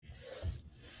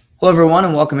Hello, everyone,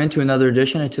 and welcome into another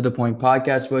edition of To The Point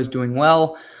Podcast. Was doing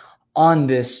well on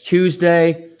this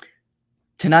Tuesday.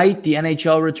 Tonight, the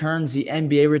NHL returns, the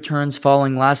NBA returns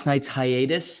following last night's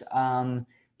hiatus.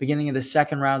 Beginning of the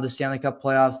second round of the Stanley Cup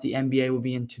playoffs, the NBA will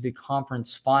be into the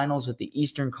conference finals with the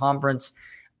Eastern Conference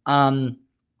final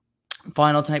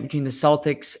tonight between the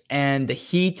Celtics and the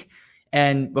Heat.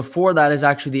 And before that is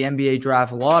actually the NBA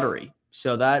draft lottery.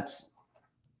 So that's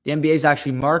the NBA is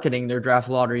actually marketing their draft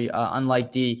lottery,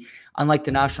 unlike the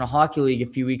National Hockey League a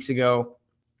few weeks ago.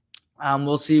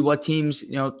 We'll see what teams,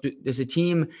 does a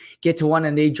team get to one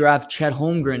and they draft Chet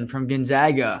Holmgren from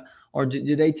Gonzaga, or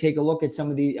do they take a look at some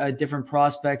of the different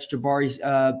prospects,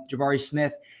 Jabari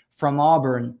Smith from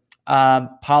Auburn,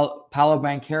 Paolo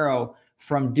Banchero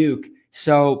from Duke.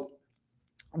 So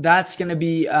that's going to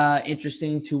be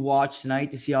interesting to watch tonight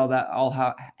to see how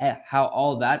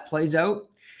all that plays out.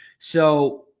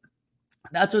 So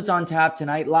that's what's on tap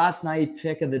tonight. Last night,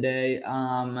 pick of the day.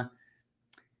 Got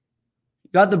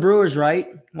the Brewers right.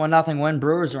 1-0 win.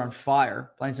 Brewers are on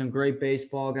fire. Playing some great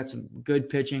baseball. Got some good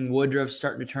pitching. Woodruff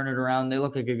starting to turn it around. They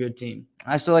look like a good team.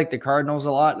 I still like the Cardinals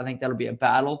a lot. I think that'll be a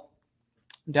battle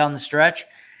down the stretch.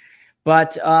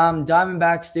 But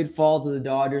Diamondbacks did fall to the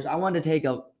Dodgers. I wanted to take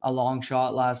a long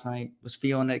shot last night. Was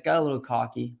feeling it. Got a little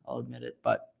cocky. I'll admit it.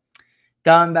 But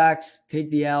Diamondbacks take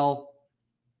the L.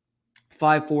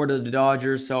 5-4 to the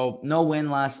Dodgers, so no win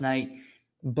last night.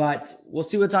 But we'll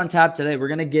see what's on tap today. We're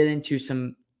going to get into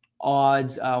some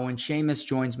odds when Seamus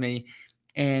joins me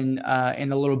in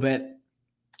a little bit,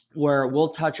 where we'll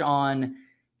touch on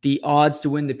the odds to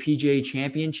win the PGA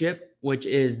Championship, which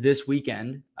is this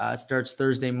weekend. It starts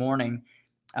Thursday morning.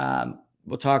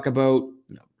 We'll talk about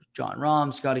Jon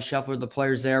Rahm, Scottie Scheffler, the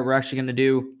players there. We're going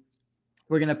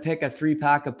to pick a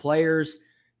 3-pack of players,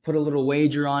 put a little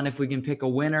wager on if we can pick a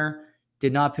winner.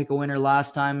 Did not pick a winner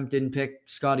last time. Didn't pick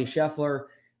Scottie Scheffler.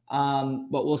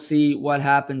 But we'll see what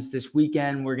happens this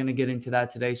weekend. We're going to get into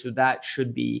that today. So that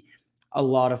should be a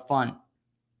lot of fun.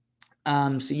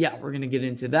 We're going to get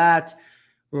into that.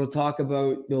 We'll talk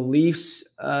about the Leafs.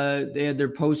 They had their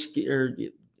postseason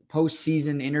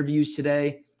interviews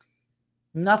today.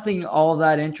 Nothing all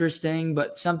that interesting,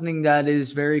 but something that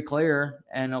is very clear.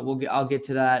 And I'll get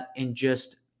to that in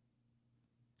just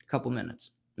a couple minutes,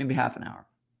 maybe half an hour.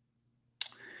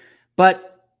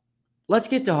 But let's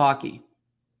get to hockey.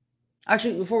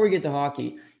 Actually, before we get to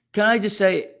hockey, can I just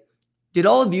say, did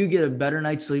all of you get a better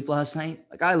night's sleep last night?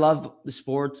 Like, I love the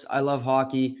sports. I love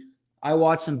hockey. I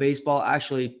watched some baseball.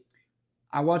 Actually,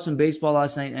 I watched some baseball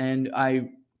last night, and I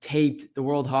taped the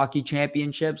World Hockey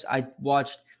Championships. I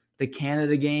watched the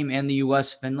Canada game and the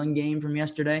U.S.-Finland game from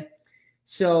yesterday.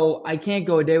 So I can't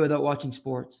go a day without watching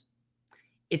sports.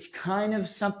 It's kind of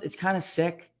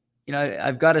sick.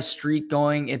 I've got a streak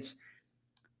going.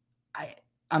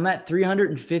 I'm at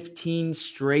 315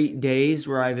 straight days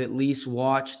where I've at least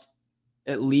watched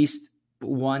at least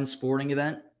one sporting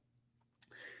event.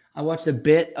 I watched a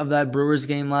bit of that Brewers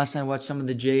game last night. I watched some of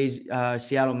the Jays,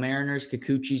 Seattle Mariners,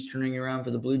 Kikuchi's turning around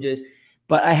for the Blue Jays.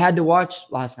 But I had to watch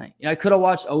last night. I could have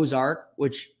watched Ozark,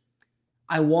 which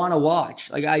I want to watch.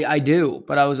 Like, I do.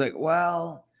 But I was like,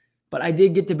 but I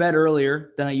did get to bed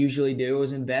earlier than I usually do. I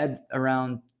was in bed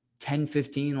around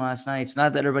 10:15 last night. It's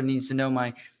not that everybody needs to know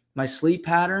my sleep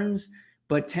patterns,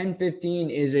 but 10:15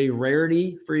 is a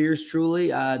rarity for yours truly.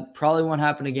 Probably won't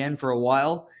happen again for a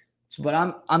while. But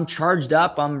I'm charged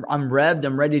up. I'm revved.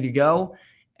 I'm ready to go.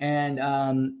 And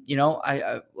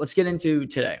let's get into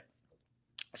today.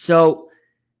 So,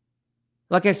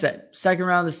 like I said, second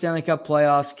round of the Stanley Cup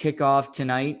playoffs kick off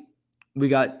tonight. We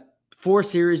got 4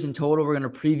 series in total. We're going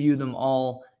to preview them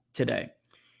all today.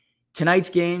 Tonight's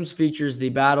games features the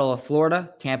Battle of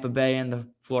Florida, Tampa Bay and the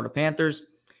Florida Panthers,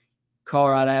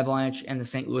 Colorado Avalanche and the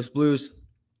St. Louis Blues.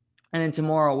 And then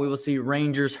tomorrow we will see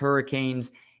Rangers,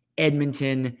 Hurricanes,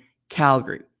 Edmonton,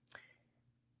 Calgary.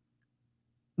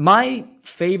 My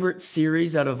favorite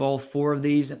series out of all 4 of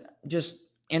these,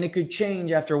 and it could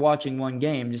change after watching one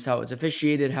game, just how it's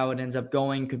officiated, how it ends up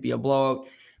going, could be a blowout.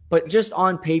 But just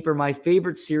on paper, my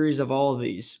favorite series of all of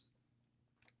these,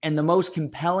 and the most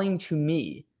compelling to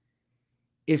me,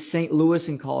 is St. Louis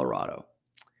and Colorado.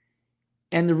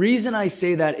 And the reason I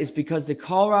say that is because the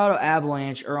Colorado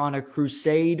Avalanche are on a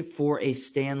crusade for a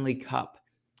Stanley Cup.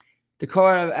 The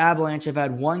Colorado Avalanche have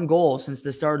had one goal since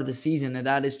the start of the season, and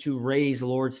that is to raise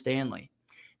Lord Stanley.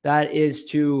 That is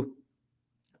to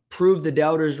prove the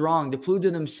doubters wrong, to prove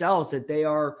to themselves that they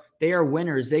are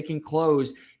winners. They can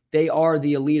close. They are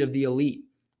the elite of the elite.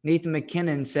 Nathan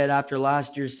MacKinnon said after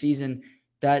last year's season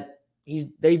that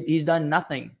he's done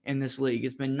nothing in this league.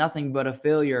 It's been nothing but a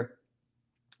failure.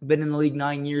 Been in the league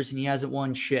 9 years and he hasn't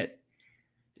won shit.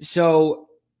 So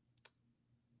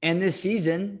And this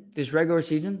season, this regular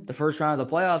season, the first round of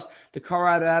the playoffs, the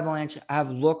Colorado Avalanche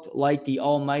have looked like the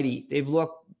almighty. They've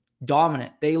looked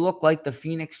dominant. They look like the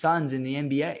Phoenix Suns in the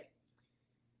NBA.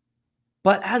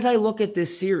 But as I look at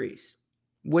this series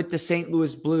with the St.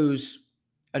 Louis Blues,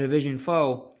 a division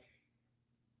foe,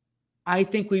 I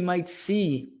think we might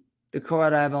see the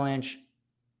Colorado Avalanche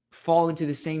fall into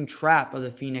the same trap of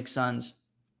the Phoenix Suns,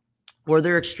 where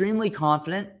they're extremely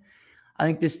confident. I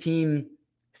think this team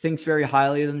thinks very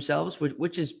highly of themselves,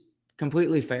 which is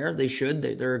completely fair. They should.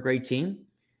 They're a great team.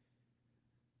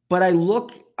 But I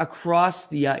look across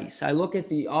the ice. I look at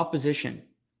the opposition,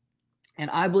 and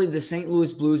I believe the St.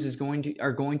 Louis Blues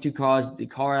are going to cause the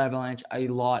Colorado Avalanche a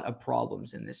lot of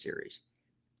problems in this series.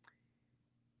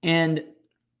 And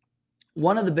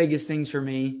one of the biggest things for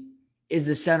me is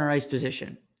the center ice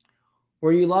position,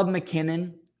 where you love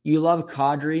MacKinnon, you love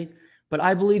Kadri, but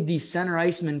I believe the center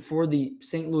icemen for the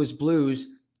St. Louis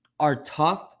Blues are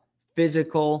tough,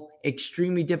 physical,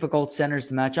 extremely difficult centers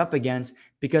to match up against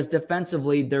because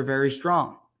defensively they're very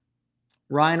strong.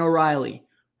 Ryan O'Reilly,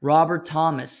 Robert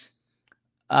Thomas,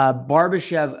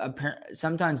 Barbashev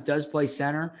sometimes does play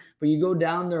center, but you go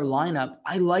down their lineup,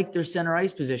 I like their center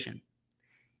ice position.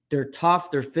 They're tough,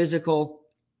 they're physical,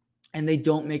 and they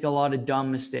don't make a lot of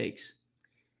dumb mistakes.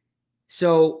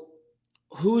 So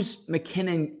who's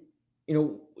MacKinnon?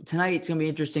 Tonight it's going to be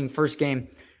interesting. First game.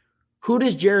 Who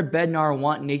does Jared Bednar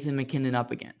want Nathan MacKinnon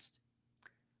up against?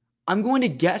 I'm going to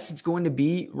guess it's going to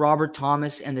be Robert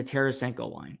Thomas and the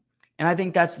Tarasenko line. And I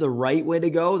think that's the right way to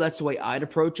go. That's the way I'd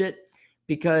approach it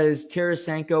because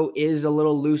Tarasenko is a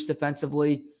little loose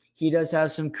defensively. He does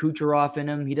have some Kucherov in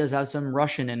him. He does have some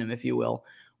Russian in him, if you will,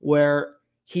 where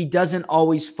he doesn't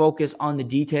always focus on the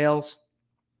details.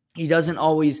 He doesn't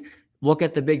always look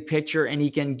at the big picture, and he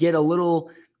can get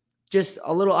just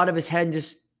a little out of his head and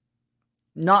just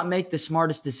not make the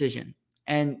smartest decision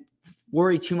and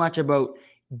worry too much about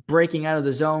breaking out of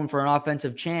the zone for an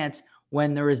offensive chance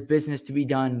when there is business to be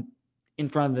done in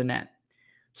front of the net.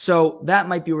 So that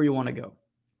might be where you want to go.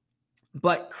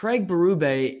 But Craig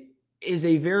Berube is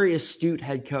a very astute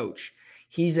head coach.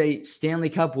 He's a Stanley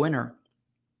Cup winner.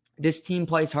 This team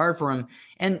plays hard for him.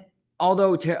 And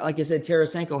although, like I said,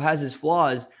 Tarasenko has his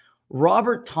flaws,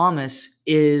 Robert Thomas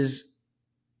is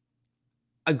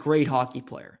a great hockey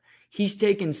player. He's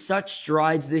taken such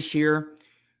strides this year.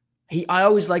 I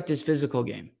always liked his physical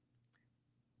game.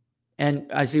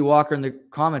 And I see Walker in the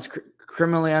comments,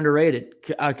 criminally underrated.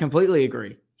 I completely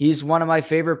agree. He's one of my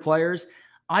favorite players.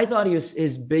 I thought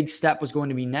his big step was going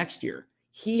to be next year.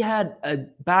 He had a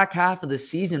back half of the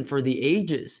season for the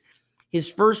ages. His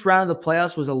first round of the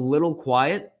playoffs was a little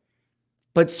quiet,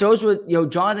 but so's with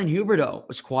Jonathan Huberdeau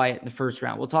was quiet in the first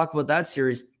round. We'll talk about that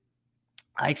series.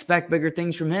 I expect bigger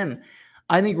things from him.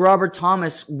 I think Robert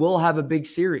Thomas will have a big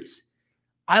series.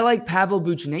 I like Pavel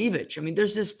Buchnevich. I mean,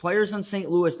 there's just players on St.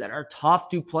 Louis that are tough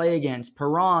to play against.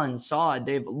 Perron, Saad,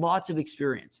 they have lots of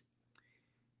experience.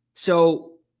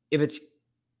 So if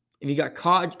you got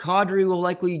Kadri, will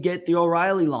likely get the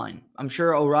O'Reilly line. I'm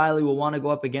sure O'Reilly will want to go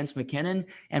up against MacKinnon,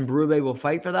 and Berube will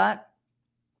fight for that.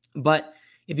 But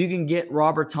if you can get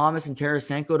Robert Thomas and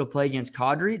Tarasenko to play against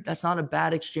Kadri, that's not a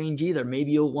bad exchange either.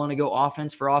 Maybe you'll want to go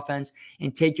offense for offense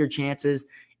and take your chances,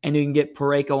 and you can get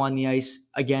Parayko on the ice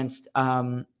against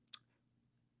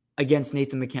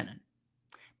Nathan MacKinnon.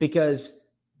 Because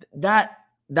that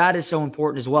is so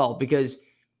important as well, because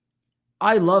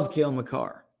I love Cale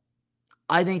Makar.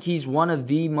 I think he's one of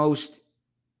the most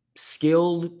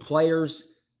skilled players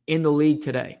in the league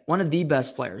today, one of the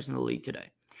best players in the league today.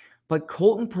 But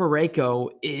Colton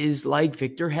Parayko is like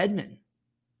Victor Hedman.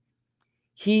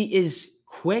 He is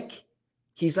quick.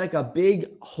 He's like a big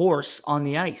horse on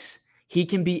the ice. He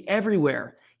can be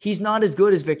everywhere. He's not as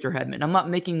good as Victor Hedman. I'm not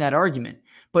making that argument.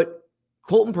 But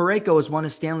Colton Parayko has won a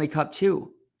Stanley Cup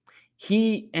too.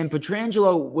 He and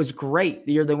Pietrangelo was great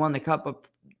the year they won the Cup, but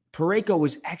Parayko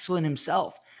was excellent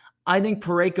himself. I think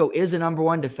Parayko is a number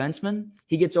one defenseman.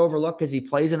 He gets overlooked because he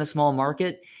plays in a small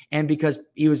market and because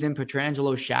he was in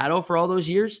Pietrangelo's shadow for all those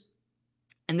years.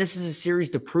 And this is a series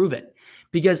to prove it,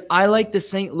 because I like the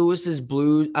St. Louis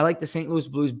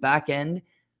Blues back end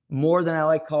more than I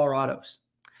like Colorado's.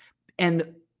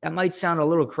 And that might sound a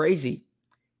little crazy,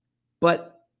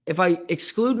 but if I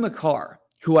exclude Makar,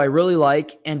 who I really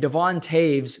like, and Devon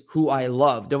Toews, who I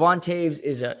love. Devon Toews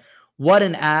is what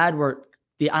an ad where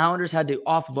the Islanders had to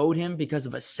offload him because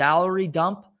of a salary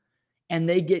dump, and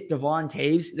they get Devon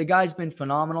Toews. The guy's been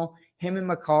phenomenal. Him and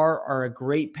Makar are a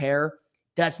great pair.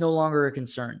 That's no longer a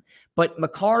concern. But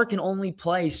Makar can only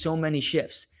play so many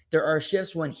shifts. There are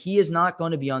shifts when he is not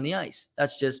going to be on the ice.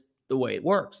 That's just the way it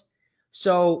works.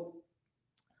 So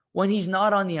when he's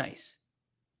not on the ice,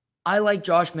 I like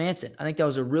Josh Manson. I think that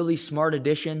was a really smart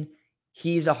addition.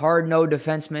 He's a hard-nosed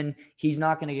defenseman. He's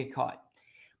not going to get caught.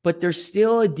 But there's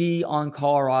still a D on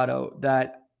Colorado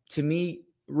that, to me,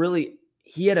 really,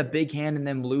 he had a big hand in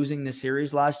them losing the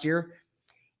series last year.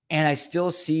 And I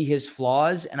still see his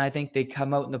flaws, and I think they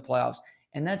come out in the playoffs.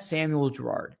 And that's Samuel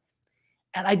Girard.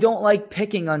 And I don't like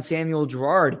picking on Samuel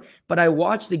Girard, but I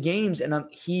watch the games, and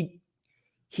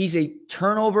he's a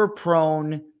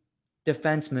turnover-prone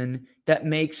defenseman that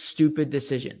makes stupid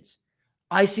decisions.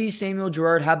 I see Samuel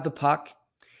Girard have the puck.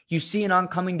 You see an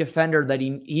oncoming defender that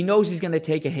he knows he's going to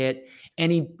take a hit, and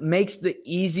he makes the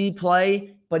easy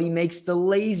play, but he makes the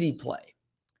lazy play.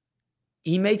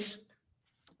 He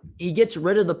gets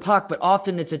rid of the puck, but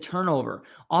often it's a turnover.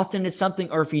 Often it's something,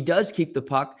 or if he does keep the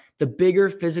puck, the bigger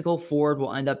physical forward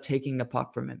will end up taking the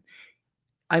puck from him.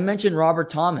 I mentioned Robert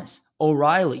Thomas,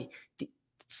 O'Reilly.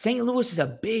 St. Louis is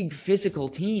a big physical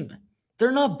team.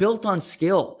 They're not built on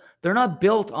skill. They're not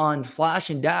built on flash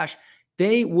and dash.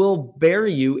 They will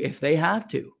bury you if they have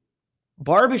to.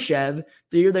 Barbashev,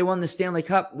 the year they won the Stanley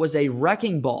Cup, was a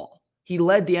wrecking ball. He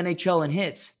led the NHL in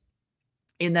hits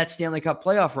in that Stanley Cup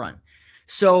playoff run.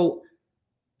 So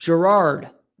Girard,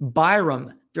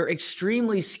 Byram, they're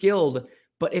extremely skilled,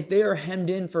 but if they are hemmed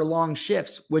in for long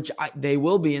shifts, which they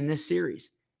will be in this series,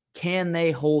 can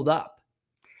they hold up?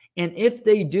 And if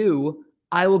they do,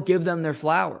 I will give them their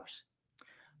flowers.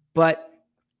 But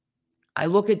I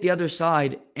look at the other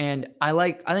side, and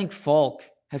I think Falk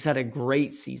has had a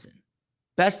great season.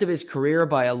 Best of his career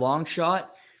by a long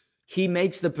shot. He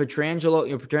makes the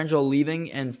Pietrangelo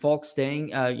leaving and Falk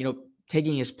staying,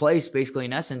 taking his place, basically,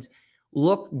 in essence,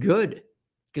 look good.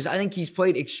 Because I think he's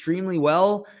played extremely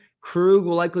well. Krug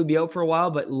will likely be out for a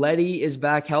while, but Leddy is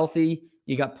back healthy.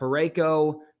 You got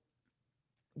Parayko.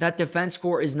 That defense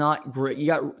core is not great. You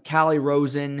got Calle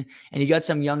Rosen, and you got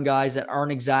some young guys that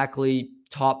aren't exactly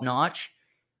top-notch.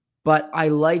 But I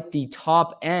like the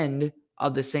top end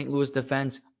of the St. Louis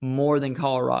defense more than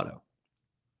Colorado.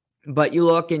 But you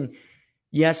look, and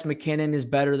yes, McKinnon is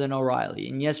better than O'Reilly.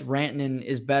 And yes, Rantanen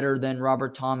is better than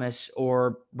Robert Thomas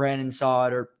or Brandon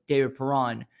Saad or David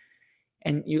Perron.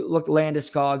 And you look at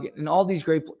Landeskog and all these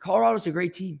great – Colorado's a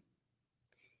great team.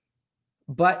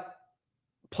 But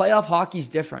playoff hockey is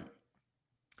different.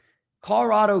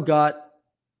 Colorado got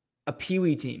a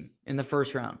peewee team in the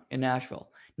first round in Nashville.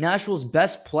 Nashville's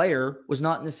best player was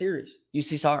not in the series,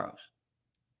 UC Saros.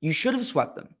 You should have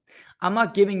swept them. I'm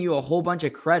not giving you a whole bunch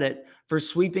of credit for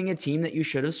sweeping a team that you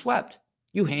should have swept.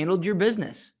 You handled your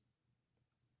business.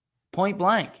 Point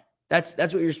blank. That's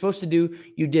what you're supposed to do.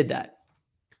 You did that.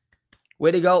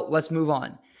 Way to go. Let's move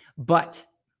on. But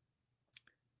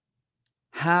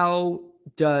how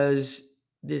does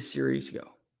this series go?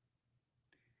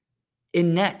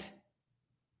 In net.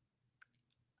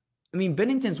 I mean,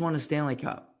 Binnington's won a Stanley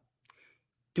Cup.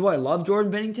 Do I love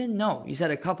Jordan Binnington? No. He's had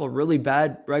a couple of really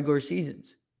bad regular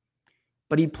seasons.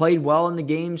 But he played well in the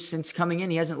games since coming in.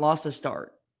 He hasn't lost a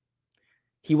start.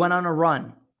 He went on a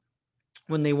run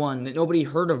when they won. Nobody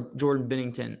heard of Jordan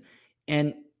Binnington.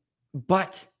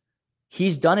 But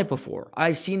he's done it before.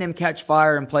 I've seen him catch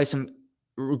fire and play some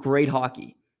great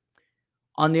hockey.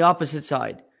 On the opposite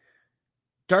side,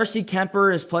 Darcy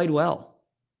Kemper has played well.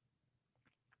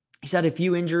 He's had a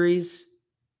few injuries,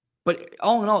 but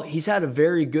all in all, he's had a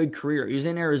very good career. He was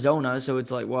in Arizona, so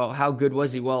it's like, well, how good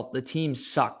was he? Well, the team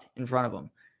sucked in front of him.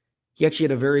 He actually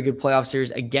had a very good playoff series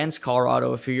against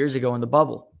Colorado a few years ago in the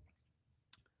bubble.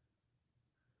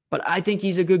 But I think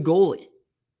he's a good goalie.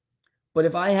 But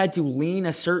if I had to lean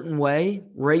a certain way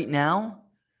right now,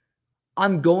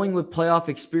 I'm going with playoff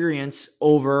experience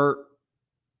over,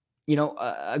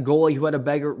 a goalie who had a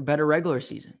better regular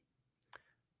season.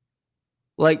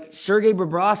 Like Sergei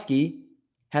Bobrovsky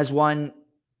has won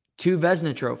 2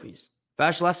 Vezina trophies.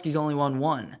 Vasilevsky's only won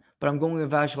 1, but I'm going with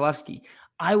Vasilevsky.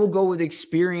 I will go with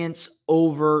experience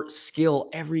over skill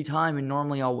every time, and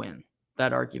normally I'll win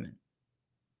that argument.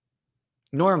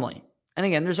 Normally. And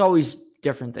again, there's always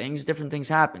different things. Different things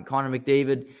happen. Connor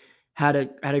McDavid had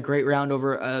a great round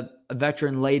over a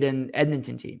veteran-laden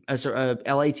Edmonton team,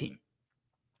 LA team.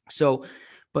 So,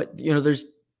 but, there's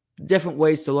different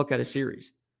ways to look at a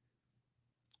series.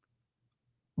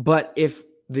 But if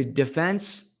the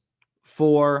defense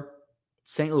for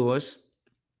St. Louis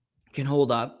can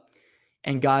hold up,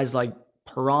 and guys like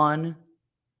Perron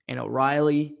and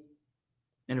O'Reilly,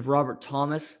 and if Robert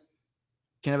Thomas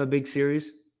can have a big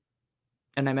series,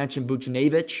 and I mentioned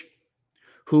Buchnevich,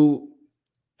 who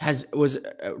was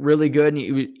really good,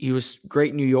 and he was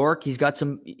great in New York.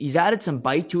 He's added some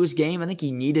bite to his game. I think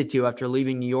he needed to after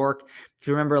leaving New York. If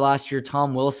you remember last year,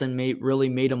 Tom Wilson really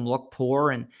made him look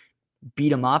poor and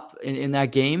beat him up in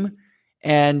that game.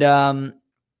 And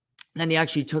then he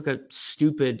actually took a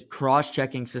stupid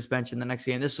cross-checking suspension the next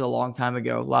game. This was a long time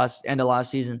ago, end of last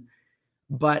season.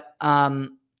 But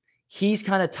he's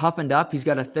kind of toughened up. He's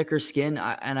got a thicker skin,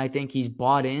 and I think he's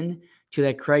bought in to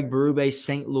that Craig Berube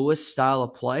St. Louis style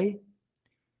of play.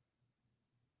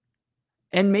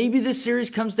 And maybe this series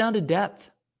comes down to depth.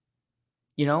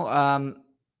 A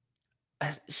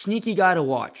sneaky guy to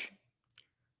watch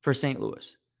for St.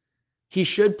 Louis. He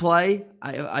should play.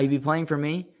 I'd be playing for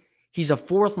me. He's a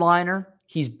fourth liner.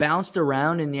 He's bounced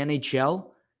around in the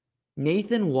NHL.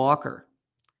 Nathan Walker.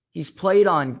 He's played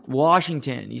on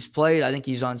Washington. I think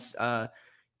he's on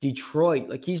Detroit.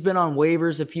 Like, he's been on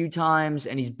waivers a few times,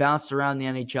 and he's bounced around the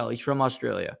NHL. He's from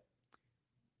Australia.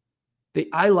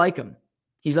 I like him.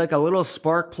 He's like a little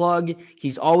spark plug.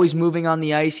 He's always moving on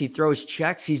the ice. He throws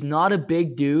checks. He's not a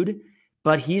big dude,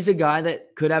 but he's a guy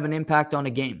that could have an impact on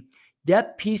a game.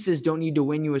 Depth pieces don't need to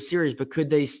win you a series, but could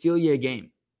they steal you a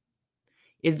game?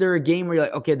 Is there a game where you're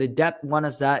like, okay, the depth won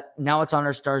us that. Now it's on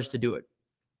our stars to do it.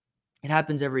 It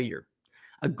happens every year.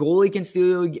 A goalie can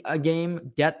steal you a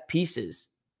game. Depth pieces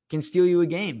can steal you a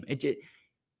game.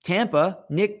 Tampa,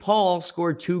 Nick Paul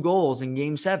scored 2 goals in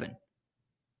Game 7.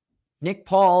 Nick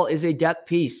Paul is a depth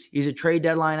piece. He's a trade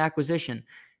deadline acquisition.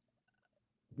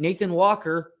 Nathan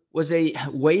Walker was a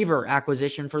waiver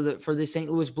acquisition for the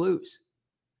St. Louis Blues.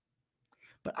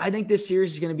 But I think this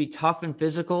series is going to be tough and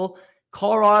physical.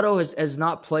 Colorado has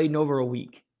not played in over a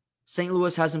week. St.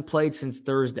 Louis hasn't played since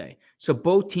Thursday. So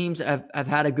both teams have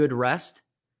had a good rest.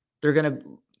 I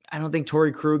don't think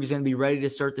Torrey Krug is going to be ready to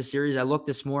start the series. I looked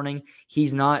this morning.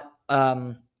 He's not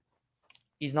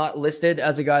listed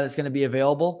as a guy that's going to be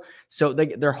available. So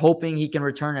they're hoping he can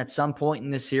return at some point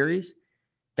in this series.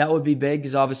 That would be big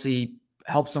because obviously he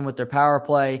helps them with their power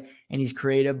play and he's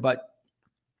creative. But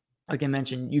like I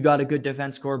mentioned, you got a good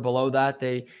defense score below that.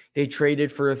 They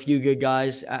traded for a few good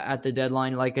guys at the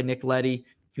deadline, like a Nick Leddy,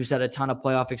 who's had a ton of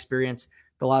playoff experience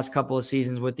the last couple of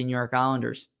seasons with the New York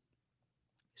Islanders.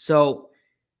 So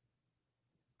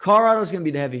Colorado's going to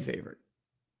be the heavy favorite.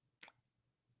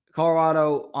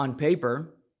 Colorado, on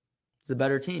paper, is the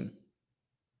better team.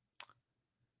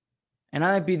 And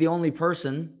I might be the only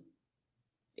person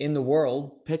in the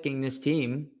world picking this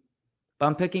team, but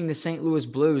I'm picking the St. Louis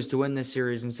Blues to win this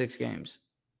series in 6 games.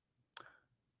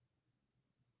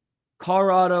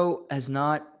 Colorado has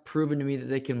not proven to me that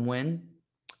they can win.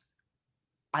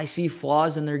 I see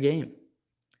flaws in their game.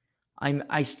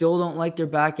 I still don't like their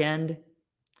back end.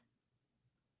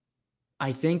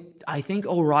 I think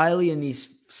O'Reilly and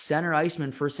these center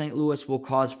icemen for St. Louis will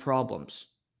cause problems.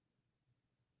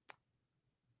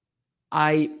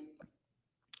 I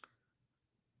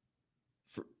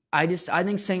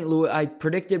think St. Louis, I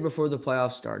predicted before the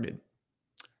playoffs started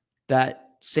that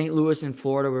St. Louis and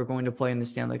Florida were going to play in the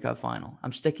Stanley Cup final.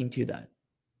 I'm sticking to that.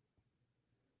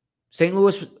 St.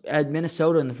 Louis had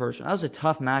Minnesota in the first round. That was a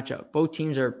tough matchup. Both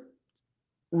teams are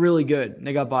really good.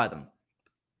 They got by them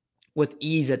with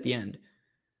ease at the end.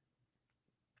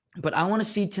 But I want to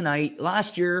see tonight.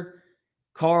 Last year,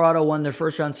 Colorado won their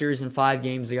first round series in 5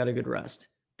 games. They got a good rest.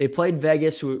 They played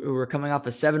Vegas, who were coming off a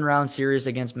 7-round series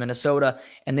against Minnesota,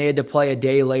 and they had to play a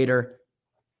day later,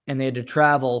 and they had to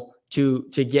travel to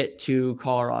get to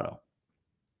Colorado.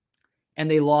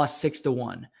 And they lost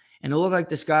 6-1. And it looked like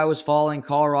the sky was falling.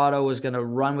 Colorado was going to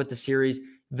run with the series.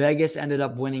 Vegas ended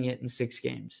up winning it in 6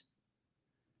 games.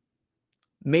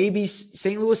 Maybe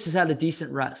St. Louis has had a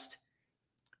decent rest.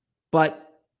 But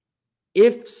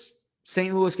if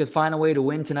St. Louis could find a way to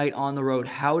win tonight on the road,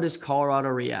 how does Colorado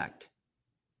react?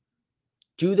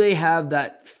 Do they have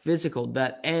that physical,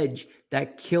 that edge,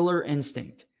 that killer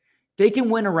instinct? They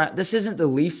can win around. This isn't the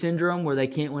Leaf syndrome where they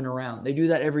can't win around. They do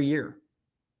that every year.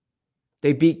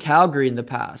 They beat Calgary in the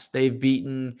past. They've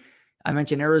beaten, I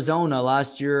mentioned Arizona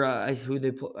last year. I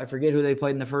forget who they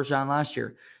played in the first round last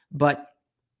year. But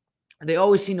they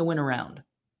always seem to win around.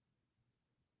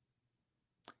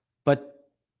 But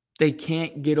they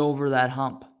can't get over that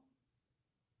hump.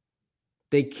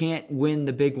 They can't win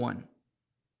the big one.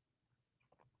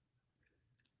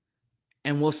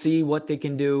 And we'll see what they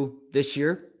can do this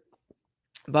year.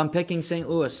 But I'm picking St.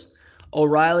 Louis.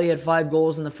 O'Reilly had 5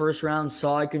 goals in the first round.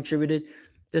 Saw contributed.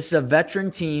 This is a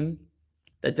veteran team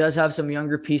that does have some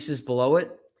younger pieces below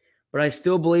it. But I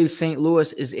still believe St.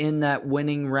 Louis is in that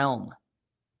winning realm.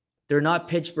 They're not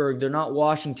Pittsburgh. They're not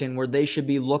Washington, where they should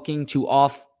be looking to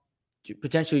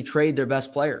potentially trade their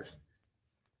best players.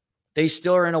 They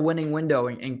still are in a winning window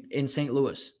in St.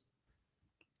 Louis.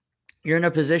 You're in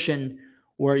a position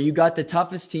where you got the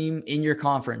toughest team in your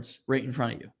conference right in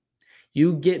front of you.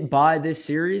 You get by this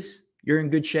series, you're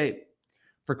in good shape.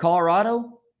 For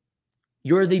Colorado,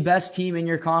 you're the best team in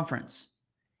your conference.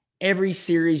 every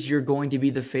series you're going to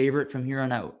be the favorite from here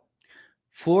on out.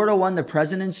 Florida won the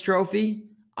President's Trophy.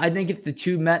 I think if the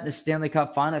two met in the Stanley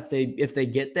Cup final, if they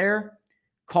get there,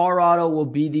 Colorado will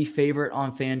be the favorite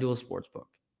on FanDuel Sportsbook.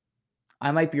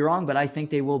 I might be wrong, but I think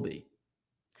they will be,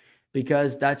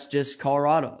 because that's just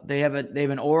Colorado. They have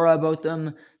an aura about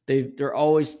them. They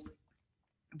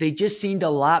just seem to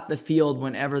lap the field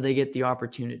whenever they get the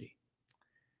opportunity.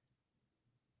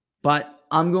 But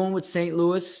I'm going with St.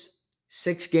 Louis,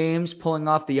 6 games, pulling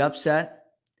off the upset.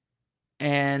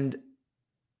 And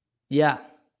yeah,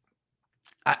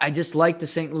 I just like the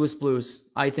St. Louis Blues.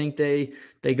 I think they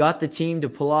got the team to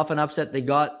pull off an upset. They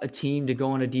got a team to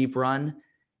go on a deep run.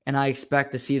 And I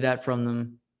expect to see that from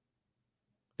them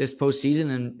this postseason,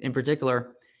 and in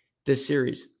particular, this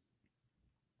series.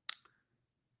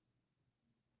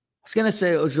 I was gonna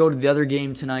say let's go to the other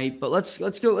game tonight, but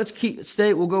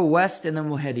we'll go west and then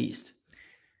we'll head east.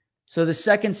 So the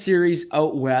second series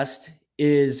out west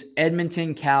is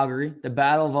Edmonton-Calgary, the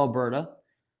Battle of Alberta.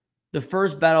 The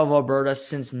first Battle of Alberta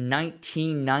since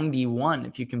 1991,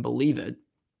 if you can believe it.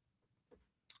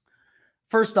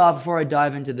 First off, before I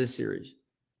dive into this series,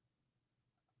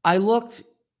 I looked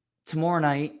tomorrow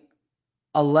night,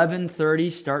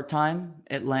 11:30 start time,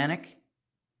 Atlantic.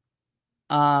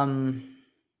 Not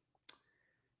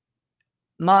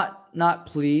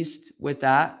pleased with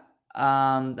that.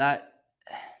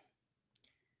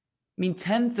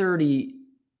 10:30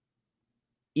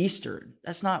 Eastern.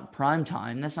 That's not prime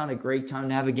time. That's not a great time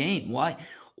to have a game. Why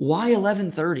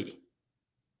 11:30?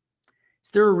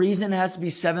 Is there a reason it has to be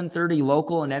 7:30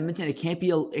 local in Edmonton? It can't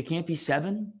be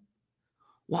 7?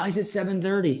 Why is it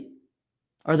 7:30?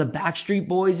 Are the Backstreet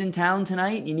Boys in town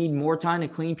tonight? You need more time to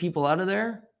clean people out of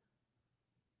there?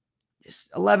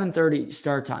 Just 11:30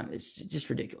 start time. It's just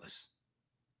ridiculous.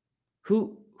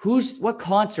 What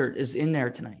concert is in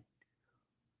there tonight?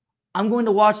 I'm going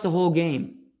to watch the whole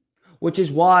game, which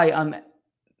is why I'm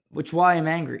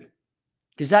angry.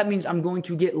 Because that means I'm going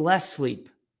to get less sleep.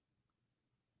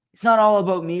 It's not all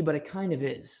about me, but it kind of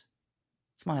is.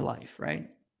 It's my life,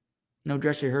 right? No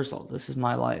dress rehearsal. This is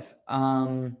my life.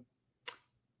 But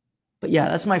yeah,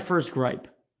 that's my first gripe.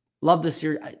 Love the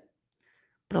series.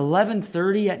 But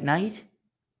 11:30 at night?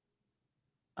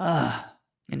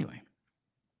 Anyway.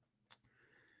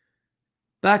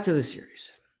 Back to the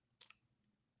series.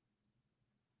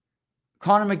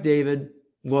 Connor McDavid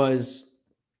was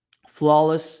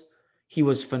flawless. He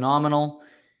was phenomenal.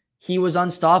 He was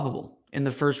unstoppable in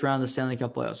the first round of the Stanley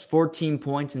Cup playoffs. 14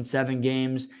 points in 7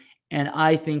 games. And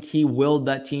I think he willed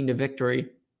that team to victory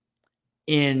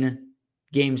in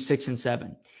games 6 and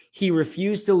 7. He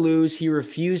refused to lose. He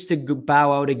refused to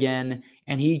bow out again.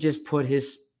 And he just put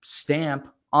his stamp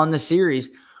on the series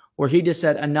where he just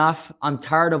said, enough. I'm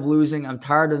tired of losing. I'm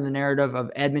tired of the narrative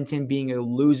of Edmonton being a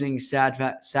losing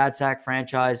sad sack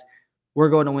franchise. We're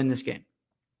going to win this game.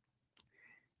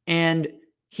 And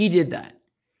he did that.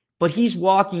 But he's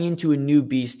walking into a new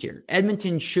beast here.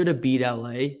 Edmonton should have beat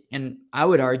LA, and I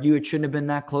would argue it shouldn't have been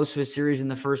that close of a series in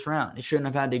the first round. It shouldn't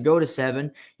have had to go to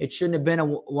 7. It shouldn't have been a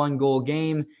 1-goal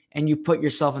game, and you put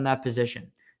yourself in that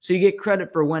position. So you get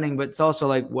credit for winning, but it's also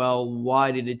like, well,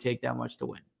 why did it take that much to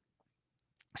win?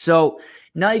 So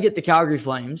now you get the Calgary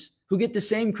Flames, who get the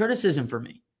same criticism for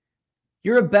me.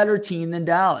 You're a better team than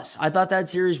Dallas. I thought that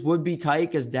series would be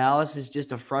tight because Dallas is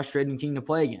just a frustrating team to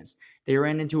play against. They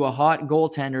ran into a hot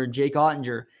goaltender, Jake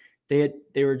Ottinger. They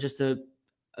were just a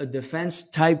defense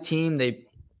type team. They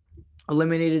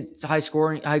eliminated high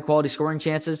quality scoring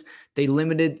chances. They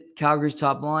limited Calgary's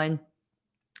top line,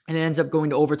 and it ends up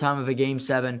going to overtime of a game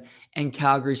 7, and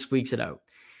Calgary squeaks it out.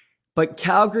 But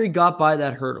Calgary got by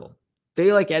that hurdle.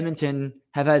 They, like Edmonton,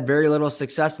 have had very little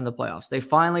success in the playoffs. They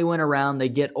finally went around. They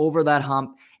get over that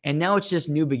hump, and now it's just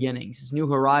new beginnings. It's new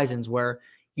horizons where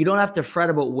you don't have to fret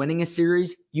about winning a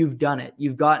series. You've done it.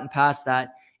 You've gotten past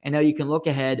that, and now you can look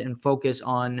ahead and focus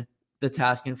on the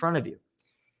task in front of you.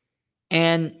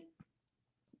 And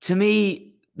to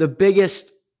me, the biggest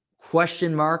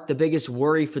question mark, the biggest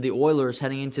worry for the Oilers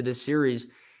heading into this series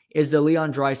is the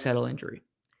Leon Draisaitl injury.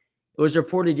 It was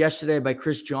reported yesterday by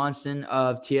Chris Johnston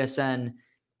of TSN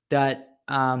that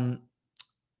Leon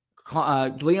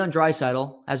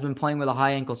Draisaitl has been playing with a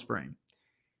high ankle sprain.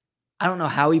 I don't know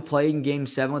how he played in Game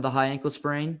 7 with a high ankle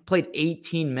sprain. Played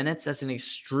 18 minutes. That's an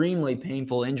extremely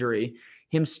painful injury.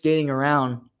 Him skating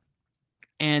around.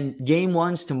 And Game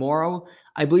 1's tomorrow.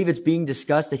 I believe it's being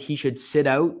discussed that he should sit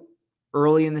out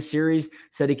early in the series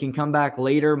so that he can come back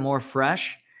later more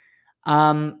fresh.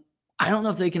 I don't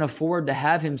know if they can afford to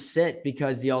have him sit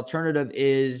because the alternative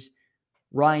is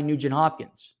Ryan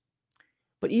Nugent-Hopkins.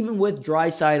 But even with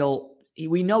Draisaitl,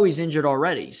 we know he's injured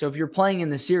already. So if you're playing in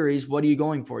the series, what are you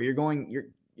going for? You're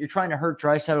trying to hurt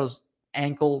Draisaitl's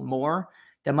ankle more.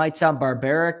 That might sound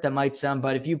barbaric.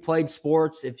 But if you played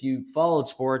sports, if you followed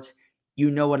sports, you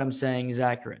know what I'm saying is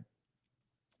accurate.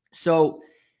 So,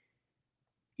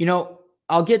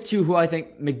 I'll get to who I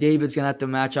think McDavid's going to have to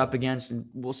match up against, and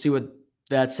we'll see what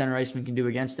that center iceman can do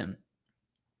against him.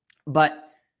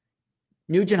 But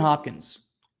Nugent Hopkins,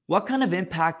 what kind of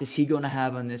impact is he going to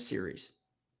have on this series?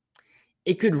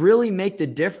 It could really make the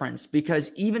difference,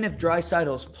 because even if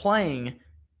Draisaitl's playing,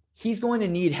 he's going to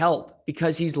need help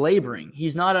because he's laboring.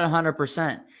 He's not at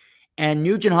 100%. And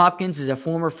Nugent Hopkins is a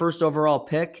former first overall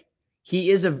pick. He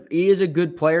is a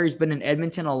good player. He's been in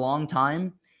Edmonton a long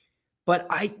time. But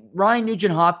Ryan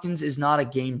Nugent Hopkins is not a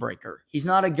game breaker. He's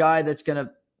not a guy that's going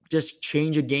to just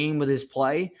change a game with his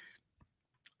play.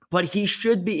 But he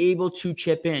should be able to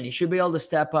chip in. He should be able to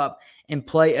step up and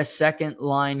play a second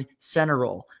line center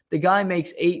role. The guy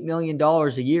makes $8 million a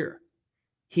year.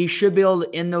 He should be able to,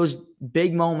 in those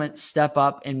big moments, step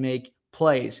up and make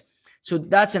plays. So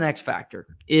that's an X factor,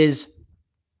 is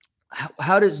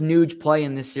how does Nuge play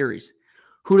in this series?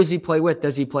 Who does he play with?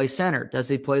 Does he play center? Does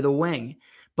he play the wing?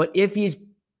 But if he's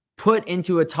put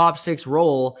into a top 6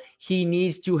 role, he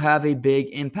needs to have a big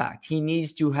impact. He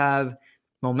needs to have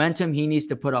momentum. He needs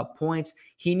to put up points.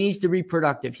 He needs to be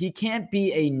productive. He can't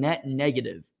be a net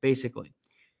negative, basically.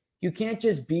 You can't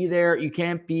just be there. You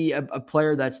can't be a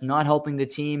player that's not helping the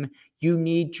team. You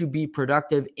need to be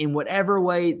productive in whatever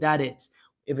way that is.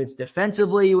 If it's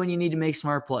defensively when you need to make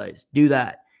smart plays, do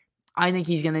that. I think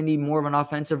he's going to need more of an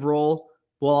offensive role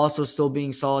while also still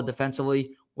being solid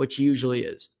defensively, which he usually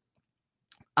is.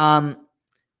 But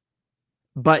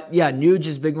yeah, Nuge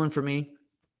is a big one for me.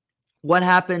 What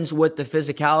happens with the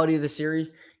physicality of the series?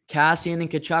 Kassian and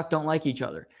Tkachuk don't like each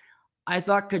other. I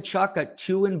thought Tkachuk got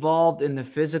too involved in the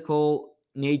physical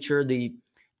nature,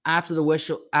 after the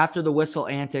whistle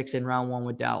antics in round 1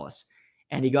 with Dallas.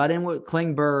 And he got in with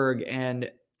Klingberg and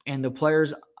the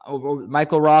players over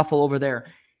Michael Raffl over there.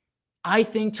 I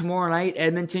think tomorrow night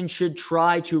Edmonton should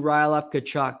try to rile up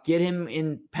Tkachuk, get him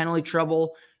in penalty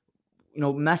trouble,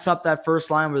 mess up that first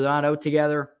line where they're not out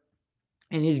together.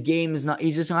 And his game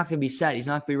he's just not going to be set. He's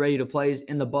not going to be ready to play. He's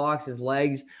in the box. His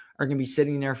legs are going to be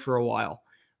sitting there for a while.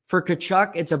 For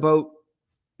Tkachuk, it's about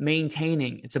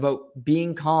maintaining. It's about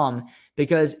being calm,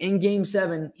 because in Game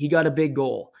 7, he got a big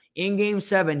goal. In Game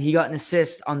 7, he got an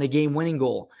assist on the game-winning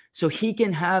goal. So he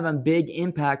can have a big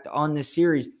impact on this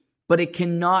series, but it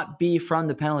cannot be from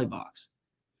the penalty box.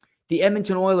 The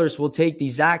Edmonton Oilers will take the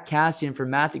Zach Kassian for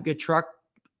Matthew Tkachuk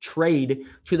trade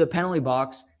to the penalty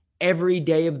box every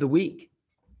day of the week.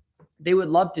 They would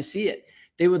love to see it.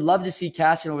 They would love to see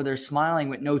Kassian over there smiling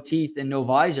with no teeth and no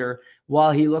visor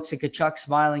while he looks at Tkachuk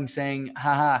smiling, saying,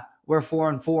 haha, we're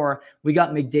 4-4. We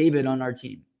got McDavid on our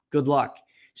team. Good luck.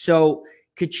 So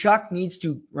Tkachuk needs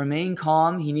to remain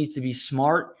calm. He needs to be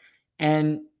smart.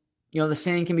 And, the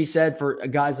same can be said for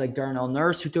guys like Darnell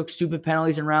Nurse, who took stupid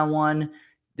penalties in round 1.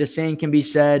 The same can be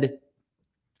said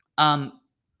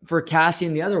for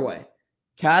Kassian the other way.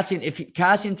 If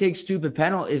Kassian takes stupid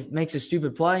penalty, it makes a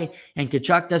stupid play, and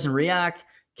Tkachuk doesn't react,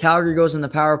 Calgary goes in the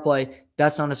power play.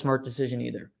 That's not a smart decision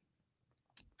either.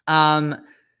 McDavid.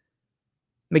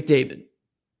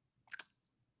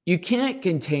 You can't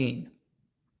contain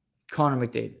Connor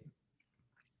McDavid.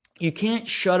 You can't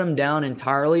shut him down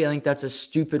entirely. I think that's a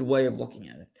stupid way of looking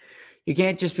at it. You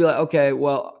can't just be like, okay,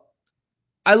 well,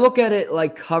 I look at it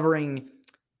like covering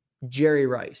Jerry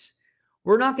Rice.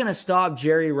 We're not going to stop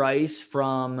Jerry Rice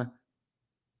from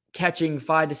catching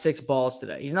 5 to 6 balls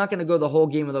today. He's not going to go the whole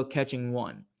game without catching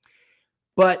 1.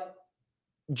 But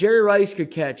Jerry Rice could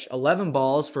catch 11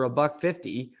 balls for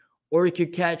 $150, or he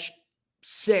could catch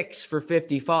 6 for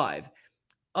 55.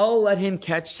 I'll let him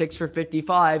catch 6 for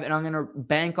 55, and I'm going to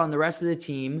bank on the rest of the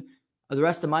team, or the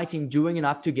rest of my team doing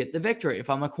enough to get the victory if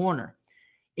I'm a corner.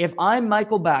 If I'm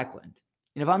Michael Backlund,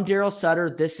 and if I'm Daryl Sutter,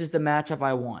 this is the matchup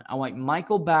I want. I want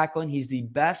Michael Backlund. He's the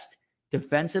best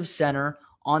defensive center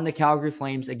on the Calgary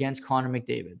Flames against Connor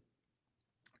McDavid.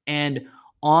 And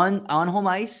on home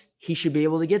ice, he should be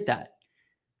able to get that.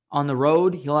 On the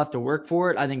road, he'll have to work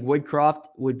for it. I think Woodcroft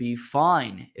would be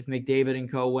fine if McDavid and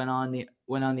co went on the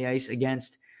ice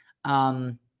against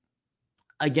the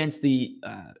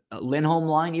Lindholm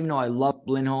line, even though I love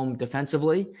Lindholm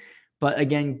defensively. But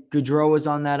again, Gaudreau is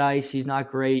on that ice. He's not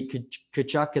great.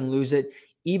 Tkachuk can lose it.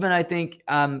 Even I think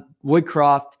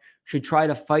Woodcroft should try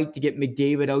to fight to get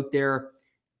McDavid out there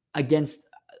against,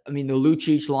 the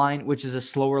Lucic line, which is a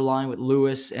slower line with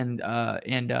Lewis and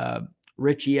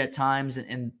Richie at times,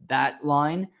 and that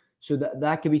line. So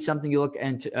that could be something you look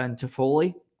into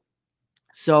Foley.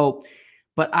 So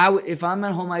But if I'm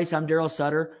at home ice, I'm Daryl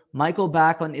Sutter. Michael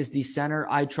Backlund is the center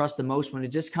I trust the most when it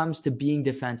just comes to being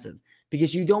defensive,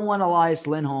 because you don't want Elias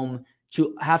Lindholm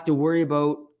to have to worry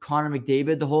about Connor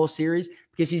McDavid the whole series,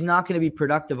 because he's not going to be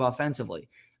productive offensively.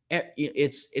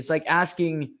 It's like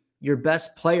asking your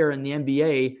best player in the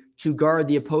NBA to guard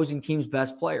the opposing team's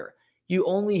best player. You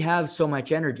only have so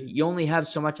much energy. You only have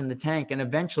so much in the tank, and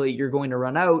eventually you're going to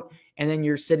run out, and then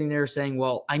you're sitting there saying,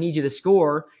 well, I need you to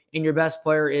score, and your best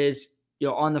player is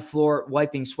on the floor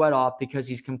wiping sweat off because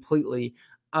he's completely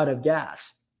out of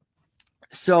gas.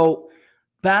 So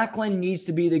Backlund needs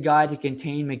to be the guy to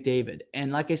contain McDavid.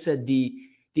 And like I said, the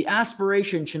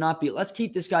aspiration should not be, let's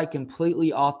keep this guy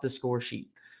completely off the score sheet.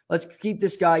 Let's keep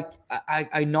this guy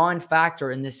a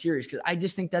non-factor in this series, because I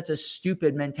just think that's a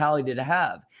stupid mentality to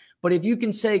have. But if you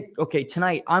can say, okay,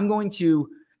 tonight Connor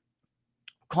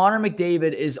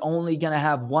McDavid is only going to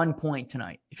have 1 point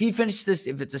tonight. If he finishes this,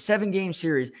 if it's a 7-game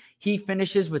series, he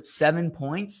finishes with 7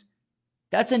 points.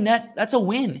 That's a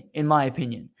win, in my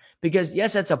opinion. Because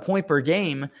yes, that's a point per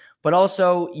game, but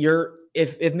also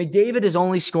if McDavid is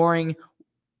only scoring,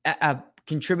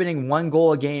 contributing 1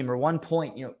 goal a game or 1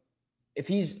 point, if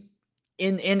he's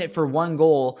in it for 1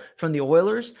 goal from the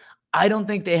Oilers, I don't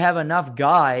think they have enough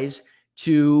guys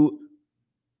to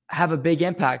have a big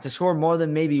impact, to score more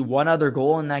than maybe 1 other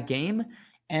goal in that game.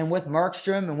 And with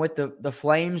Markstrom and with the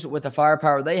Flames, with the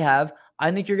firepower they have,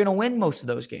 I think you're going to win most of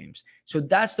those games. So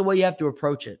that's the way you have to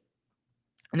approach it.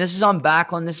 And this is on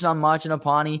Backlund. This is on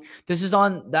Mangiapane. This is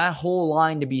on that whole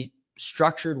line to be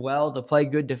structured well, to play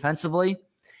good defensively.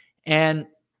 And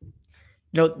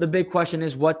the big question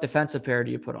is, what defensive pair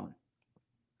do you put on?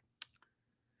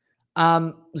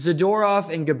 Zadorov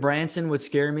and Gudbranson would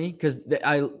scare me, because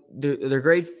they're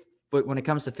great when it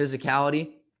comes to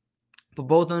physicality, but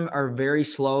both of them are very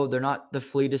slow. They're not the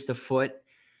fleetest of foot.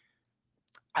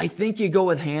 I think you go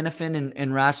with Hanifin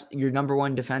and your number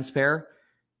 1 defense pair.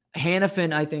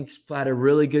 Hanifin, I think, had a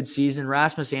really good season.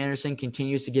 Rasmus Andersson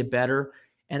continues to get better,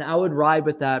 and I would ride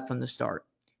with that from the start.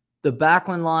 The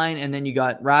Backlund line, and then you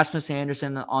got Rasmus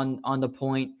Andersson on the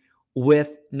point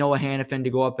with Noah Hanifin to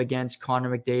go up against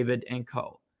Connor McDavid and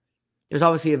co. There's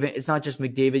obviously, it's not just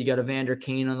McDavid. You got Evander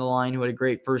Kane on the line, who had a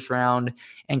great first round,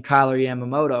 and Kyler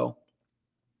Yamamoto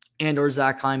or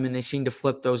Zach Hyman. They seem to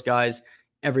flip those guys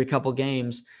every couple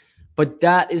games. But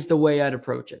that is the way I'd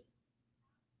approach it.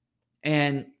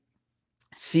 And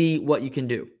see what you can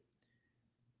do.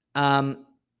 But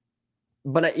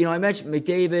I mentioned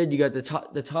McDavid. You got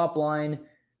the top line.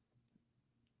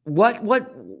 What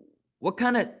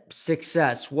kind of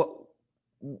success?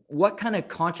 What kind of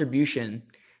contribution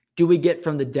do we get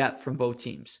from the depth from both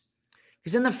teams?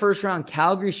 Because in the first round,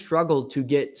 Calgary struggled to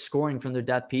get scoring from their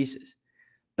depth pieces.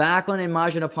 Backlund and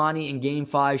Mangiapane in Game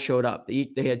 5 showed up. They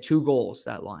had 2 goals,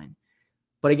 that line.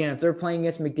 But again, if they're playing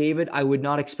against McDavid, I would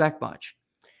not expect much.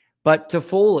 But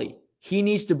Toffoli, he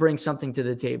needs to bring something to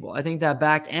the table. I think that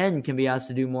back end can be asked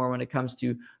to do more when it comes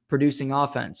to producing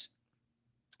offense.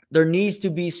 There needs to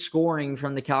be scoring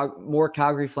from the more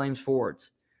Calgary Flames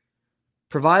forwards.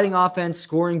 Providing offense,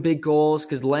 scoring big goals,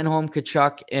 because Lindholm,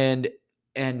 Tkachuk, and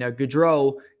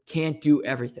Gaudreau can't do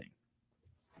everything.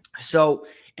 So,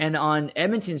 and on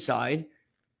Edmonton's side,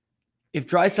 if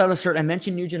Draisaitl is hurt, I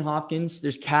mentioned Nugent Hopkins,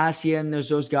 there's Cassia, and there's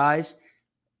those guys.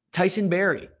 Tyson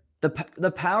Barrie.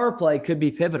 The power play could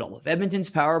be pivotal. If Edmonton's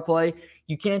power play,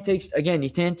 you can't take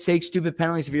stupid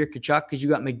penalties if you're Tkachuk, because you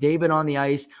got McDavid on the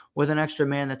ice with an extra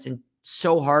man that's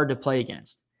so hard to play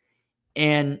against.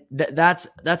 And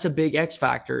that's a big X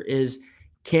factor, is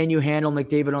can you handle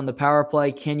McDavid on the power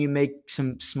play? Can you make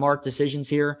some smart decisions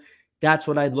here? That's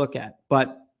what I'd look at.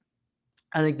 But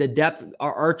I think the depth,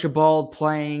 Archibald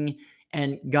playing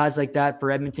and guys like that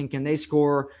for Edmonton, can they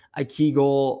score a key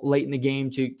goal late in the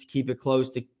game to keep it close,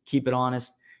 to keep it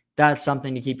honest? That's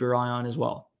something to keep your eye on as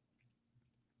well.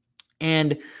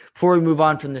 And before we move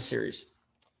on from this series,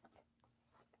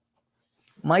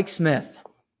 Mike Smith.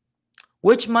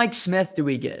 Which Mike Smith do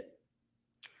we get?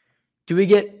 Do we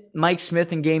get Mike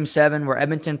Smith in Game 7, where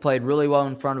Edmonton played really well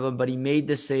in front of him, but he made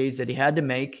the saves that he had to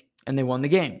make, and they won the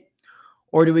game?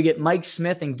 Or do we get Mike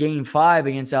Smith in Game 5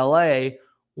 against LA,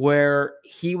 where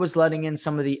he was letting in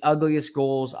some of the ugliest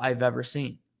goals I've ever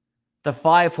seen? The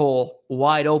 5-hole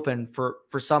wide open for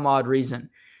some odd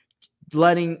reason.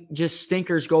 Letting just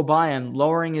stinkers go by him,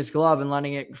 lowering his glove and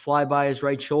letting it fly by his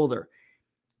right shoulder.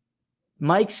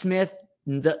 Mike Smith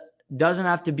doesn't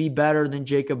have to be better than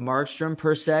Jacob Markstrom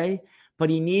per se, but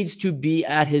he needs to be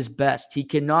at his best. He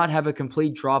cannot have a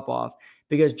complete drop-off,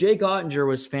 because Jake Ottinger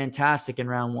was fantastic in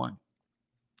round 1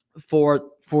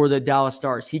 for the Dallas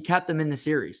Stars. He kept them in the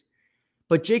series.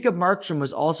 But Jacob Markstrom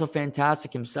was also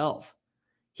fantastic himself.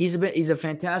 He's a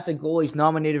fantastic goalie. He's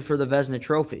nominated for the Vezina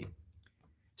Trophy.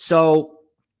 So,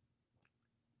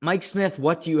 Mike Smith,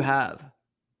 what do you have?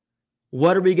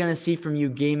 What are we going to see from you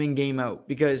game in, game out?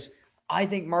 Because I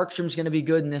think Markstrom's going to be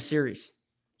good in this series.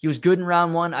 He was good in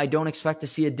round one. I don't expect to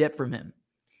see a dip from him.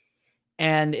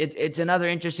 And it's another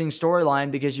interesting storyline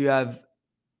because you have,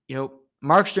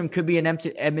 Markstrom could be an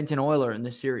Edmonton Oiler in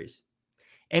this series.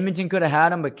 Edmonton could have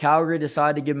had him, but Calgary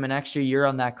decided to give him an extra year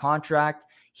on that contract.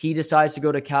 He decides to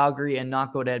go to Calgary and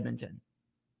not go to Edmonton.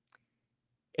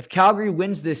 If Calgary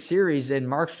wins this series and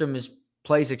Markstrom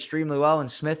plays extremely well and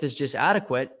Smith is just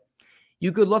adequate,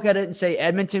 you could look at it and say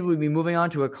Edmonton would be moving on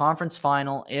to a conference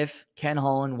final if Ken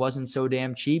Holland wasn't so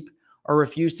damn cheap or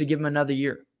refused to give him another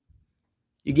year.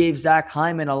 You gave Zach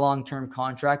Hyman a long-term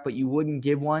contract, but you wouldn't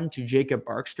give one to Jacob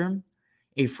Markstrom,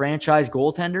 a franchise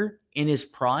goaltender in his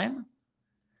prime.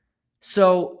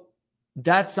 So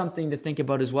that's something to think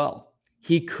about as well.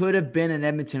 He could have been an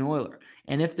Edmonton Oiler.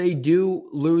 And if they do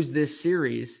lose this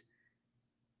series,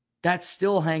 that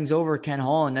still hangs over Ken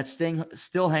Holland. That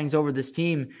still hangs over this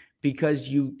team because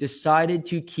you decided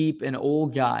to keep an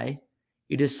old guy.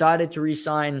 You decided to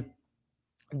re-sign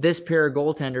this pair of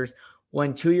goaltenders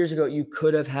when 2 years ago you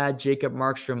could have had Jacob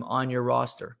Markstrom on your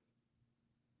roster.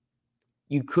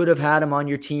 You could have had him on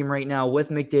your team right now with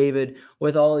McDavid,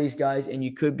 with all these guys, and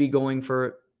you could be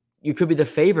the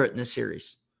favorite in this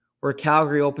series, where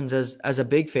Calgary opens as a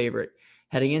big favorite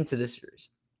heading into this series.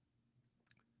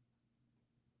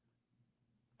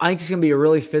 I think it's going to be a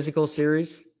really physical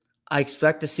series. I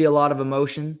expect to see a lot of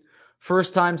emotion.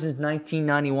 First time since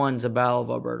 1991 is a Battle of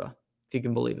Alberta, if you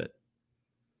can believe it.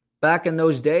 Back in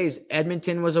those days,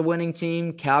 Edmonton was a winning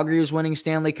team. Calgary was winning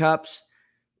Stanley Cups.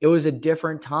 It was a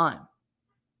different time.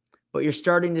 But you're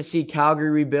starting to see Calgary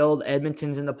rebuild.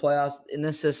 Edmonton's in the playoffs, and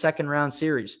this is a second-round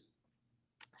series.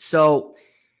 So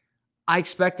I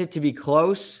expect it to be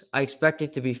close. I expect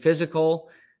it to be physical.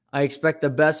 I expect the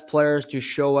best players to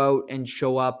show out and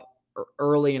show up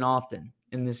early and often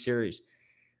in this series.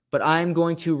 But I'm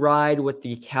going to ride with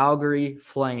the Calgary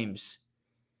Flames.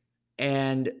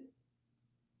 And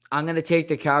I'm going to take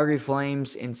the Calgary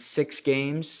Flames in 6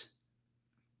 games.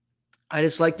 I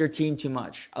just like their team too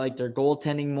much. I like their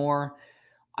goaltending more.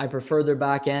 I prefer their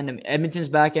back end. I mean, Edmonton's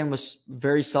back end was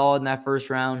very solid in that first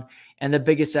round. And the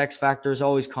biggest X factor is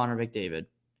always Connor McDavid.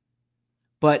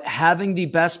 But having the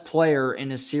best player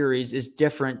in a series is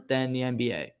different than the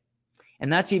NBA.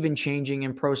 And that's even changing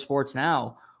in pro sports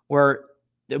now, where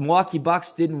the Milwaukee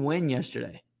Bucks didn't win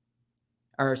yesterday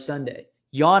or Sunday.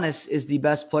 Giannis is the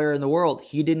best player in the world.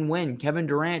 He didn't win. Kevin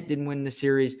Durant didn't win the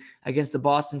series against the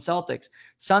Boston Celtics.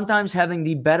 Sometimes having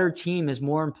the better team is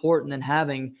more important than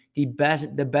having the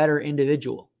better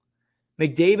individual.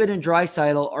 McDavid and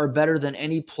Draisaitl are better than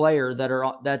any player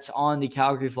that's on the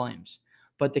Calgary Flames.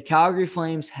 But the Calgary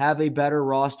Flames have a better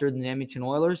roster than the Edmonton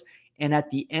Oilers. And at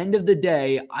the end of the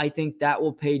day, I think that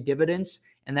will pay dividends.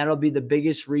 And that'll be the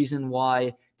biggest reason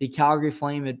why the Calgary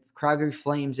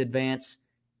Flames advance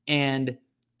and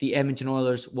the Edmonton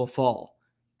Oilers will fall.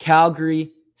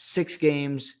 Calgary, 6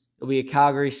 games. It'll be a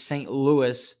Calgary-St.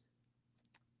 Louis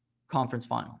conference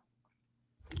final.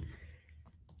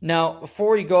 Now,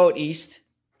 before we go out east,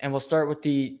 and we'll start with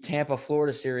the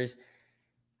Tampa-Florida series,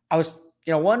 I was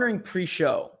wondering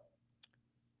pre-show,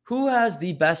 who has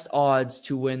the best odds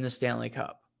to win the Stanley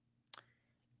Cup?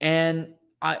 And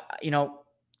I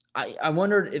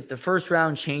wondered if the first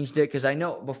round changed it, because I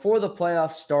know before the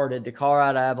playoffs started, the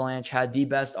Colorado Avalanche had the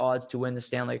best odds to win the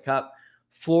Stanley Cup.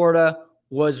 Florida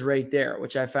was right there,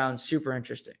 which I found super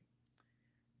interesting.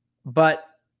 But,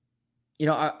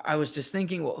 I was just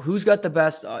thinking, well, who's got the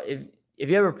best? If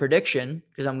you have a prediction,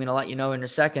 because I'm going to let you know in a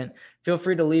second, feel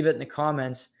free to leave it in the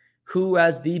comments. Who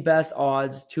has the best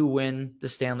odds to win the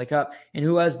Stanley Cup? And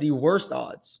who has the worst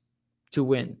odds to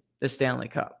win the Stanley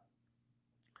Cup?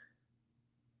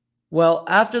 Well,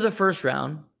 after the first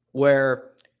round,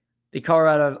 where the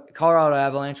Colorado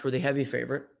Avalanche were the heavy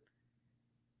favorite,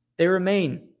 they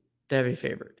remain the heavy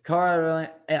favorite. Colorado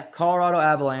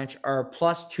Avalanche are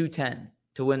plus 210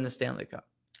 to win the Stanley Cup.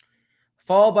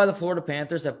 Followed by the Florida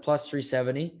Panthers at plus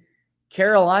 370.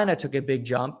 Carolina took a big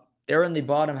jump. They're in the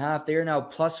bottom half. They are now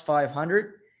plus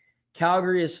 500.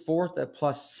 Calgary is 4th at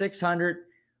plus 600,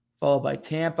 followed by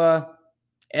Tampa,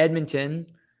 Edmonton,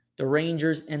 the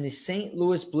Rangers, and the St.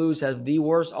 Louis Blues have the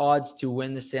worst odds to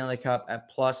win the Stanley Cup at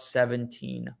plus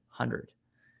 1,700.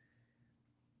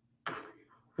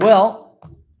 Well,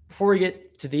 before we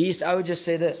get to the East, I would just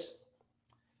say this.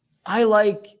 I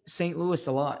like St. Louis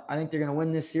a lot. I think they're going to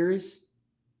win this series.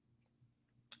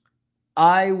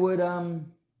 I would go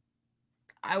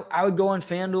on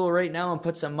FanDuel right now and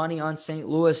put some money on St.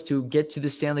 Louis to get to the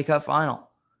Stanley Cup final.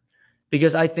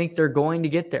 because I think they're going to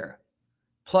get there.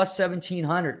 Plus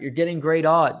 1,700. You're getting great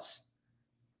odds.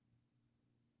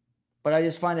 But I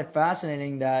just find it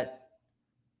fascinating that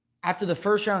after the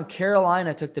first round,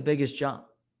 Carolina took the biggest jump.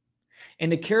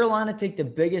 And did Carolina take the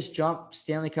biggest jump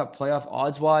Stanley Cup playoff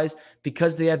odds-wise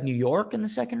because they have New York in the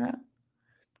second round?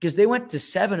 Because they went to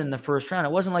 7 in the first round.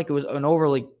 It wasn't like it was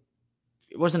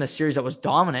it wasn't a series that was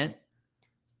dominant.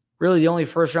 Really, the only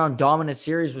first-round dominant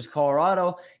series was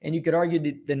Colorado, and you could argue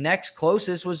the next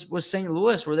closest was St.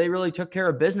 Louis, where they really took care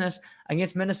of business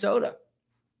against Minnesota.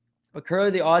 But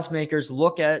currently, the odds makers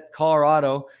look at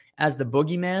Colorado as the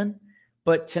boogeyman.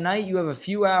 But tonight, you have a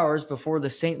few hours before the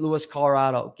St.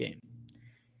 Louis-Colorado game.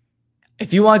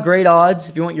 If you want great odds,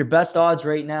 if you want your best odds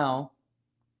right now,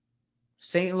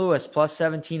 St. Louis plus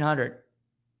 1,700.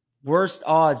 Worst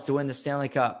odds to win the Stanley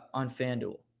Cup on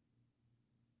FanDuel.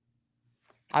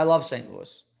 I love St.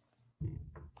 Louis.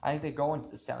 I think they go into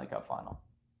the Stanley Cup final.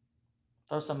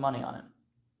 Throw some money on it.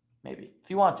 Maybe. If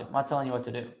you want to. I'm not telling you what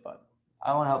to do, but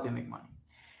I want to help you make money.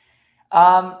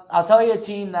 I'll tell you a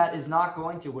team that is not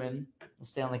going to win the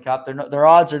Stanley Cup. Their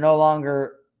odds are no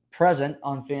longer present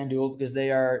on FanDuel because they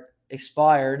are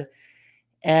expired.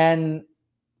 And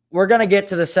we're going to get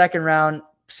to the second round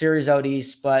series out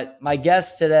east, but my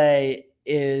guest today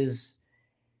is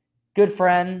good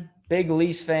friend, big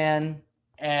Leafs fan,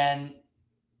 and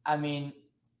I mean,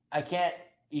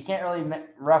 you can't really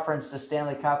reference the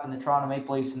Stanley Cup and the Toronto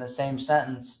Maple Leafs in the same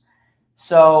sentence.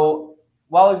 So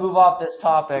while we move off this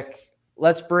topic,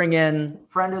 let's bring in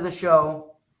friend of the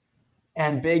show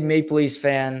and big Maple Leafs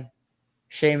fan,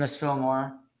 Seamus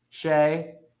Fillmore.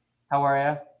 Shay, how are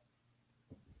you?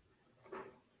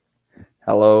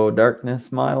 Hello,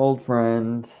 darkness, my old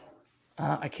friend.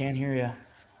 I can't hear you.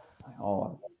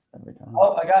 Oh, every time.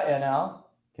 Oh, I got you now.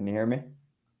 Can you hear me?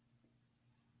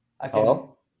 I can.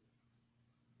 Hello?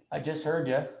 I just heard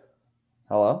you.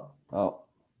 Hello? Oh.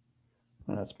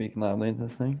 I'm not speaking loudly at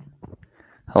this thing.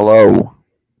 Hello?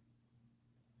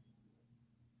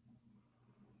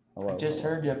 Hello? I just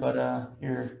heard you, but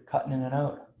you're cutting in and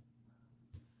out.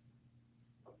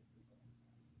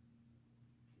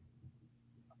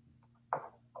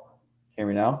 Hear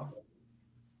me now?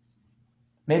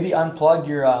 Maybe unplug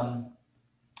your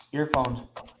earphones.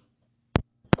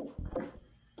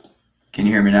 Can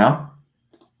you hear me now?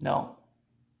 No.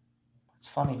 It's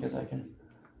funny because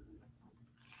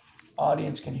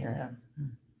audience can hear him.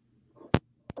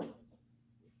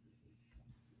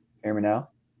 Hear me now?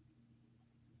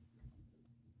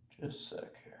 Just a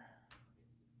sec here.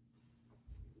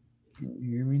 Can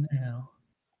you hear me now?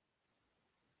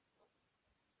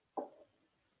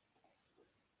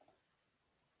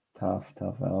 Tough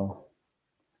L.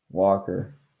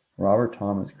 Walker. Robert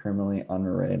Thomas, criminally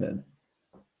underrated.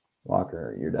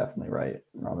 Walker, you're definitely right.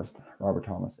 Robert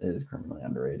Thomas is criminally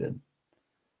underrated.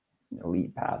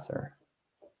 Elite passer.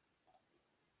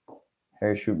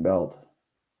 Harry Shoot Belt.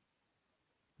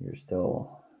 You're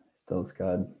still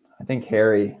scud. I think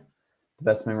Harry, the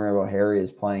best memory about Harry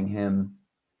is playing him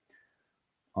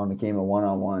on a game of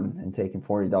one-on-one and taking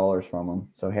 $40 from him.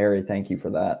 So Harry, thank you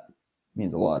for that. It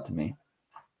means a lot to me.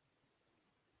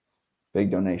 Big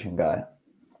donation guy.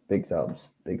 Big subs.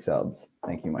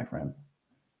 Thank you, my friend.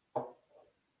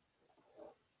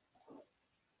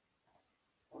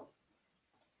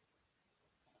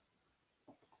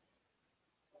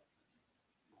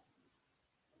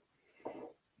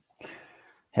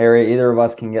 Harry, either of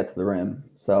us can get to the rim,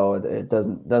 so it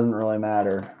doesn't really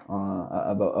matter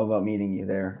about meeting you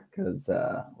there because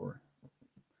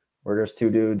we're just two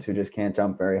dudes who just can't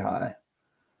jump very high.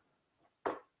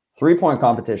 3-point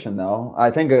competition, though.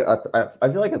 I think I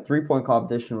feel like a 3-point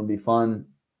competition would be fun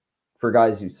for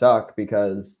guys who suck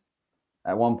because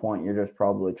at one point you're just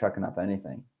probably chucking up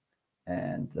anything,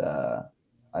 and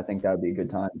I think that would be a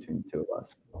good time between the two of us.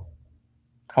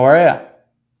 How are you?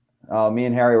 Me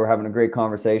and Harry were having a great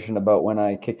conversation about when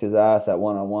I kicked his ass at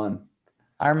one-on-one.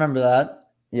 I remember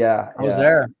that. Yeah, I was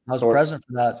there. I was present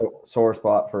for that. Sore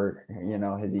spot for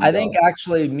his ego. I think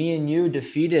actually me and you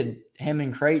defeated him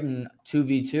and Creighton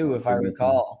 2v2, if I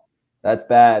recall. That's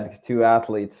bad. 2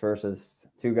 athletes versus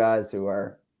 2 guys who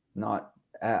are not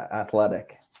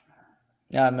athletic.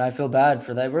 Yeah, I mean, I feel bad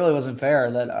for that. It really wasn't fair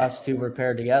that us two were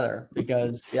paired together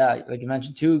because, yeah, like you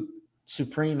mentioned, 2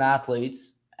 supreme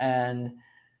athletes and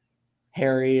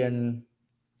Harry and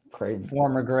Creighton,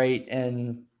 former great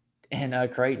and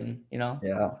Creighton,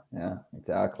 Yeah,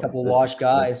 exactly. A couple washed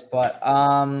guys, but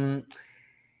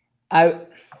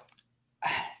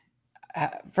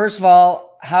first of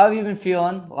all, how have you been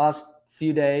feeling the last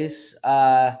few days?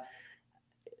 Your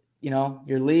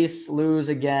Leafs lose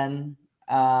again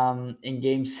in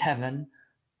Game 7.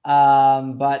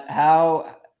 But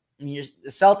how? I mean, the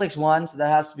Celtics won, so that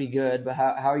has to be good. But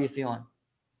how are you feeling?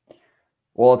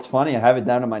 Well, it's funny. I have it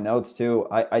down in my notes too.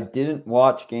 I didn't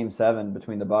watch Game 7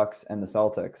 between the Bucks and the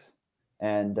Celtics,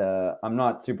 and I'm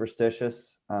not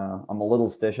superstitious. I'm a little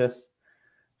stitious.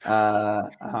 I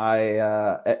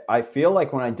feel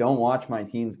like when I don't watch my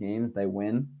team's games, they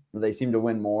win. They seem to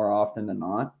win more often than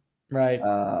not. Right.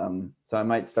 So I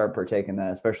might start partaking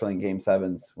that, especially in Game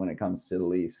Sevens when it comes to the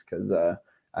Leafs, because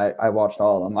I watched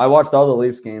all of them. I watched all the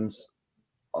Leafs games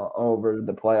over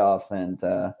the playoffs,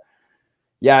 and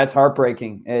yeah, it's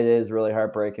heartbreaking. It is really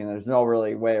heartbreaking. There's no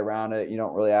really way around it. You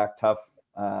don't really act tough.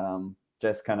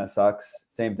 Just kind of sucks.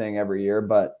 Same thing every year,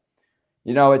 but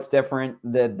it's different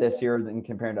this year than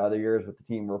compared to other years with the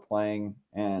team we're playing,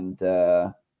 and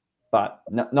but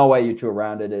no way you two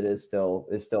around it. It is still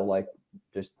like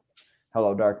just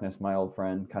hello darkness, my old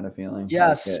friend kind of feeling. Yeah.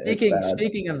 Like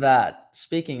Speaking of that,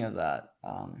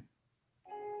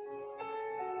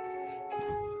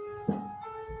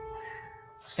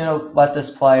 just gonna let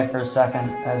this play for a second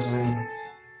as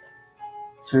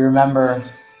we remember.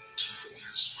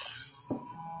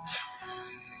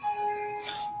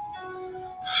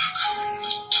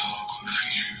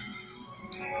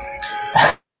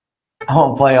 I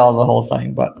won't play all the whole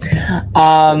thing, but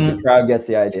the crowd gets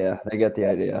the idea. They get the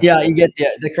idea. Yeah, you get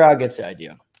the crowd gets the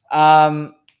idea.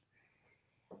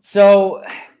 So,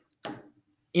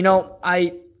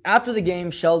 after the game,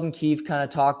 Sheldon Keefe kind of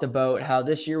talked about how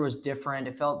this year was different.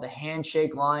 It felt the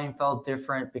handshake line felt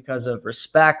different because of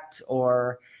respect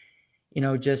or,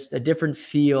 just a different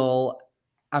feel.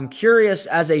 I'm curious,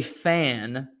 as a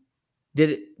fan,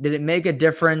 did it make a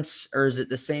difference, or is it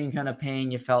the same kind of pain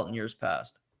you felt in years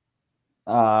past?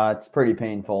 It's pretty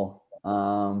painful.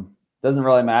 Doesn't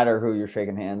really matter who you're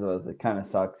shaking hands with. It kind of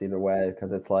sucks either way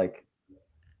because it's like,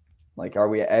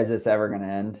 is this ever going to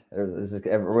end? Or is this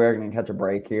ever, we're going to catch a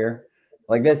break here?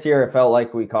 Like this year, it felt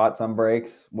like we caught some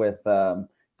breaks with the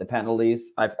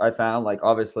penalties. I found, like,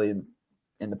 obviously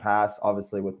in the past,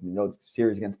 obviously with those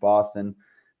series against Boston,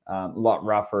 a lot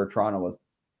rougher. Toronto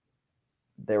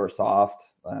they were soft.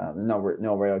 No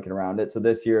way to get around it. So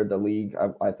this year, the league,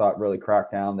 I thought, really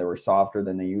cracked down. They were softer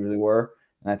than they usually were,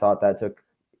 and I thought that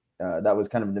was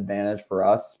kind of an advantage for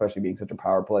us, especially being such a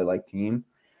power play like team.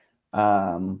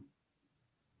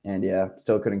 And yeah,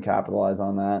 still couldn't capitalize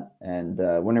on that. And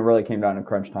when it really came down to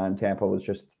crunch time, Tampa was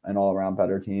just an all-around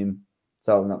better team.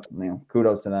 So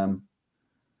kudos to them.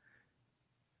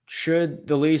 Should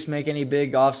the Leafs make any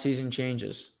big offseason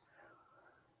changes?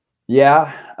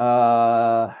 Yeah,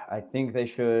 I think they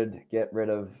should get rid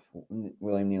of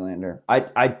William Nylander.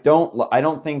 I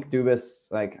don't think Dubas,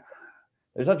 like,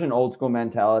 there's such an old school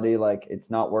mentality, like it's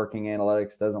not working,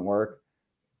 analytics doesn't work.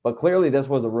 But clearly this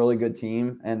was a really good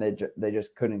team and they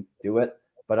just couldn't do it.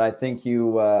 But I think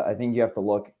you have to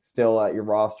look still at your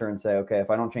roster and say, okay, if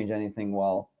I don't change anything,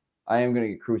 well, I am going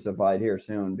to get crucified here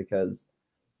soon because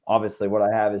obviously what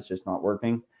I have is just not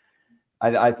working.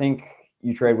 I think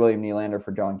you trade William Nylander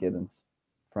for John Gibbons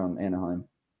from Anaheim.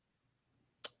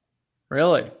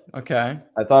 Really? Okay.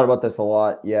 I thought about this a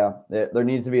lot. Yeah, there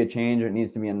needs to be a change. It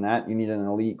needs to be in that. You need an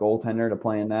elite goaltender to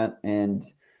play in that. And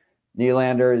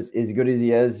Nylander is as good as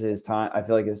he is. His time, I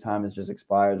feel like his time has just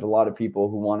expired. There's a lot of people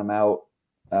who want him out.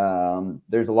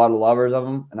 There's a lot of lovers of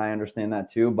him, and I understand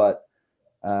that too. But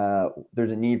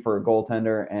there's a need for a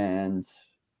goaltender, and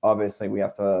obviously we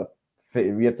have to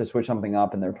switch something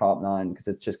up in their top nine because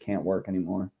it just can't work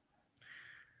anymore.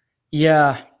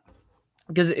 Yeah,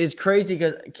 because it's crazy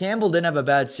because Campbell didn't have a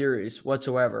bad series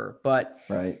whatsoever, but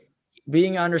right,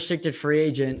 being an unrestricted free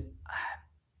agent,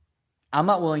 I'm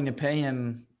not willing to pay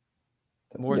him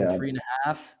more than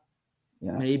 3.5,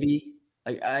 maybe.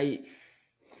 Like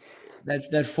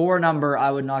that 4 number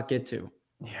I would not get to.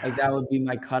 Yeah. Like that would be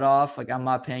my cutoff. Like I'm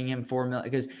not paying him $4 million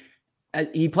because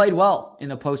he played well in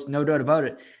the post, no doubt about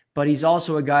it. But he's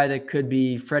also a guy that could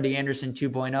be Freddie Anderson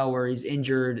 2.0, where he's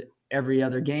injured every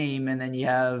other game, and then you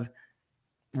have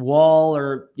Wall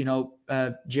or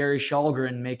Jerry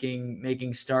Shalgren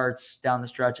making starts down the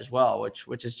stretch as well,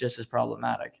 which is just as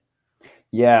problematic.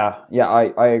 Yeah,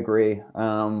 I agree.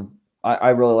 I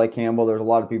really like Campbell. There's a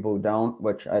lot of people who don't,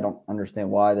 which I don't understand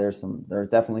why. There's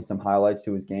definitely some highlights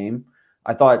to his game.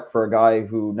 I thought for a guy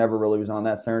who never really was on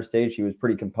that center stage, he was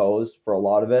pretty composed for a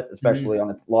lot of it, especially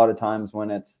on a lot of times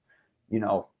when it's,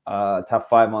 tough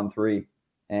 5-on-3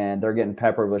 and they're getting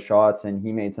peppered with shots, and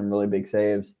he made some really big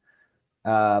saves.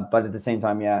 But at the same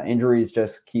time, yeah, injuries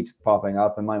just keeps popping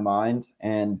up in my mind.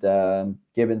 And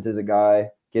Gibbons is a guy,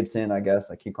 Gibson, I guess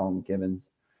I keep calling him Gibbons,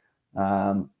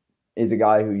 is a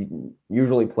guy who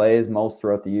usually plays most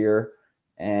throughout the year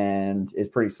and is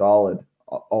pretty solid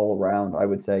all around. I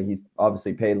would say he's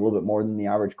obviously paid a little bit more than the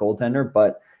average goaltender,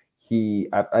 but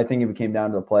I think if it came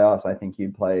down to the playoffs, I think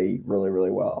he'd play really,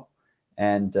 really well.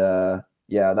 And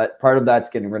yeah, that part of that's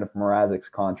getting rid of Mrazek's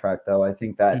contract, though. I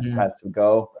think that has to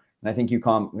go. And I think you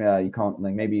can't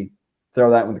like maybe throw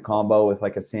that with the combo with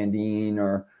like a Sandin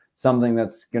or something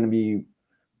that's going to be,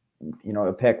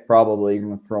 a pick probably you're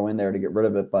going to throw in there to get rid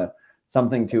of it, but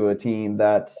something to a team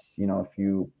that's,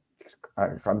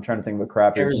 I'm trying to think of a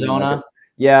crappy Arizona.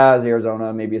 Like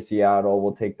Arizona, maybe a Seattle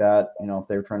will take that, if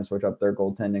they were trying to switch up their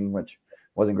goaltending, which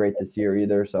wasn't great this year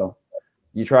either. So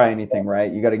you try anything,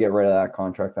 right? You got to get rid of that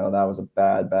contract, though. That was a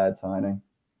bad signing.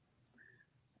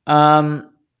 How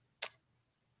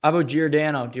about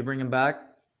Giordano? Do you bring him back?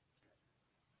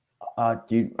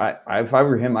 If I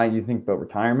were him, you think about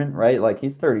retirement, right? Like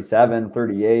he's 37,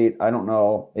 38. I don't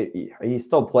know. He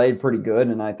still played pretty good,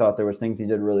 and I thought there was things he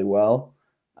did really well.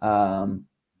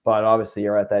 But obviously,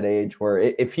 you're at that age where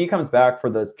if he comes back for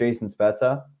this Jason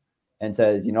Spezza and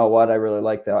says, you know what, I really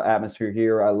like the atmosphere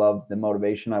here. I love the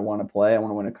motivation. I want to play. I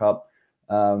want to win a cup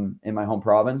in my home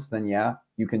province. Then yeah,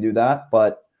 you can do that.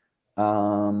 But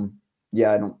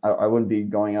yeah, I wouldn't be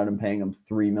going out and paying him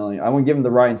 $3 million. I wouldn't give him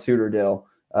the Ryan Suter deal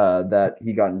that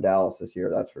he got in Dallas this year.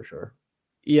 That's for sure.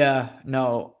 Yeah,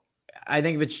 no, I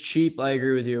think if it's cheap, I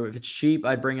agree with you. If it's cheap,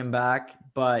 I'd bring him back.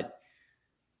 But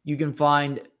you can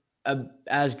find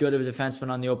as good of a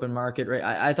defenseman on the open market, right?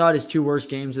 I thought his two worst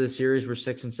games of the series were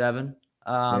 6 and 7.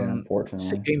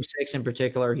 Unfortunately, Game 6 in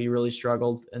particular, he really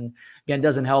struggled. And again, it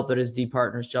doesn't help that his D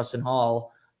partner is Justin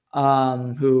Hall,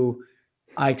 who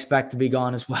I expect to be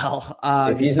gone as well.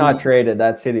 If he's not traded,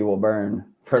 that city will burn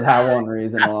for that one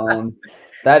reason alone.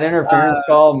 That interference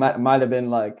call might have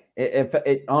been like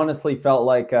it honestly felt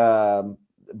like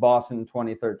Boston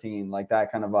 2013, like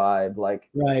that kind of vibe, like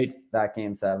right that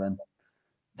game 7.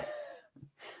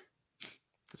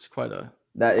 It's quite a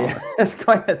it's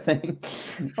quite a thing.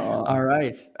 All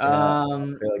right. I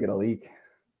feel like it'll leak.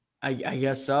 I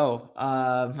guess so.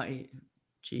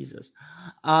 Jesus.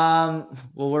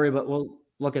 We'll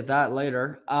look at that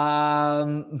later.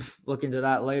 Look into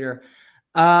that later.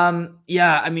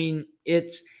 Yeah, I mean,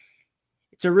 it's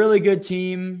a really good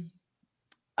team.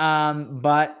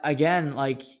 But again,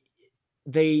 like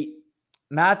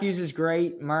Matthews is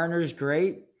great, Marner's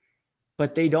great,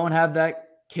 but they don't have that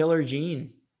killer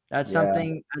gene. That's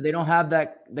something they don't have,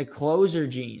 the closer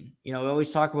gene. We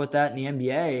always talk about that in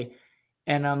the NBA,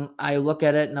 and I look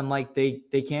at it and I'm like,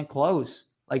 they can't close.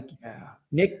 Like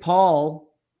Nick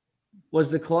Paul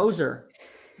was the closer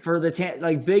for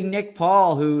the big Nick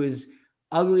Paul, who is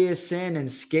ugly as sin and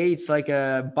skates like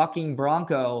a bucking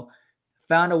bronco,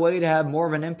 found a way to have more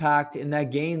of an impact in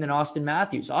that game than Austin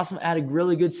Matthews. Austin had a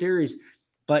really good series,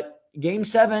 but game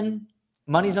 7,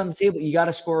 money's on the table. You got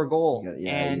to score a goal.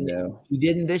 And he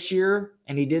didn't this year,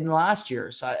 and he didn't last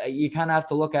year. So you kind of have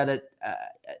to look at it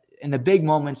in the big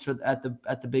moments at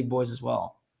the big boys as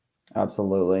well.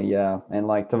 Absolutely, yeah. And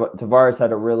like Tavares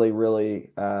had a really, really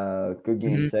good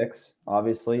game 6.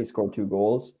 Obviously, he scored 2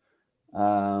 goals.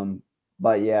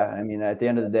 But yeah, I mean, at the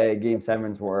end of the day, game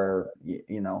 7's where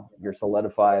you're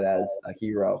solidified as a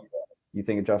hero. You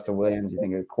think of Justin Williams, you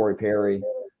think of Corey Perry.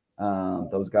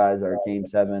 Those guys are game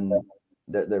 7.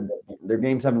 They're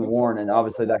game 7 worn, and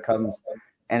obviously that comes.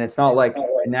 And it's not like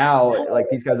now, like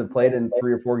these guys have played in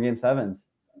 3 or 4 game 7s,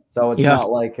 so it's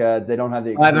not like they don't have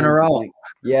the 5 in a row.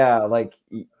 Like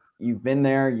you've been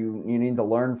there. You need to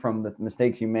learn from the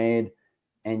mistakes you made.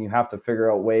 And you have to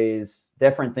figure out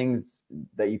different things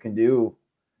that you can do,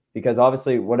 because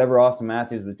obviously whatever Austin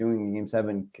Matthews was doing in game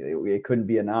 7, it couldn't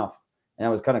be enough. And it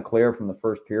was kind of clear from the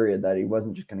first period that he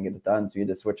wasn't just going to get it done. So you had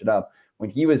to switch it up. When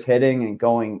he was hitting and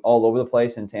going all over the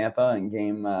place in Tampa in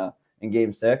game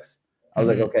 6, I was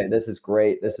like, okay, this is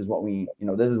great. This is what we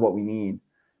need.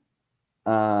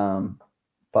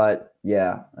 But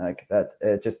yeah, like that,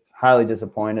 it just highly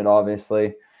disappointed,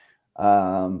 obviously.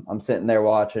 I'm sitting there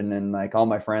watching, and like all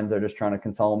my friends are just trying to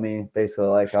console me, basically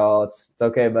like, oh, it's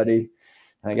okay, buddy.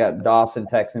 And I got Dawson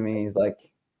texting me. He's like,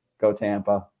 go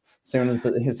Tampa. As soon as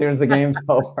the game's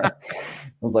over. I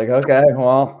was like, okay,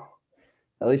 well,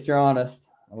 at least you're honest.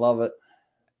 I love it.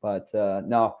 But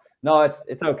no,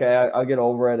 it's okay. I'll get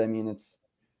over it. I mean, it's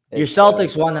your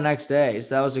Celtics won the next day,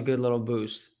 so that was a good little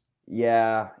boost.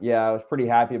 Yeah, I was pretty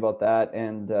happy about that,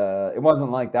 and it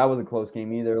wasn't like that was a close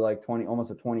game either. Like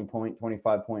almost a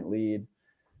 25-point lead.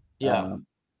 Yeah.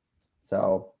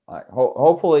 So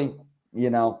hopefully,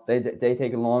 they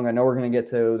take it along. I know we're going to get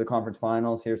to the conference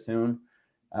finals here soon,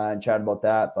 and chat about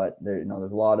that. But there's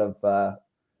a lot of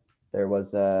there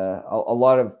was a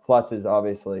lot of pluses,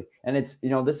 obviously, and it's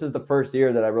this is the first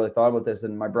year that I really thought about this,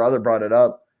 and my brother brought it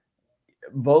up.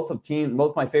 both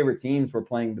my favorite teams were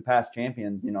playing the past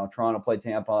champions. Toronto played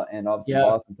Tampa, and obviously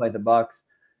Boston played the Bucks.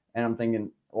 And I'm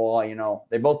thinking, well,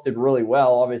 they both did really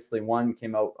well. Obviously, one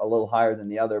came out a little higher than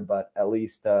the other, but at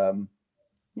least they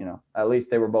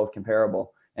were both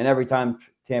comparable. And every time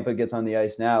Tampa gets on the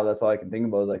ice now, that's all I can think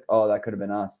about is like, oh, that could have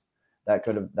been us. That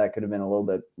could have been a little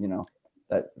bit,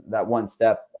 that one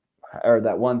step or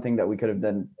that one thing that we could have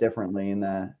done differently in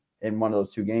one of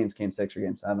those two games, Game 6 or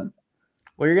Game 7.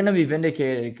 Well, you're going to be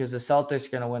vindicated because the Celtics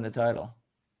are going to win the title.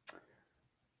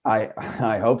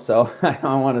 I hope so. I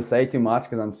don't want to say too much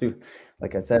because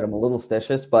like I said, I'm a little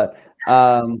stitious, but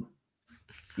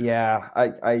yeah,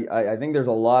 I think there's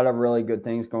a lot of really good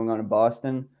things going on in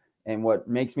Boston. And what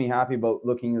makes me happy about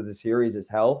looking at the series is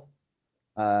health.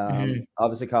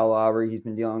 Obviously, Kyle Lowry, he's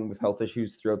been dealing with health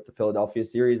issues throughout the Philadelphia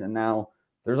series. And now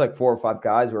there's like 4 or 5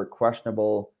 guys who are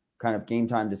questionable kind of game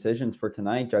time decisions for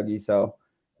tonight, Juggy. So,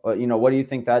 what do you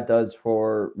think that does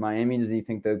for Miami? Does he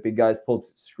think the big guys pull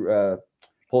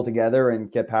together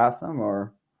and get past them,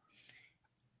 or?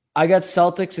 I got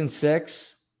Celtics in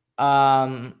 6.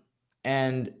 And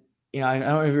I don't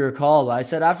know if you recall, but I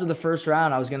said after the first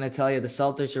round, I was going to tell you the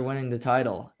Celtics are winning the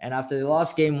title. And after they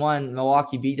lost Game 1,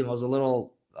 Milwaukee beat them. I was a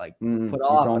little put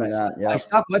off. But I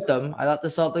stuck with them. I thought the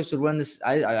Celtics would win this.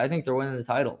 I think they're winning the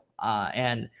title.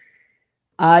 And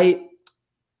I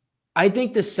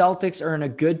think the Celtics are in a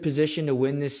good position to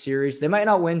win this series. They might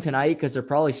not win tonight because they're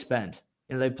probably spent.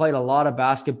 They played a lot of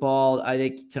basketball. I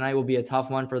think tonight will be a tough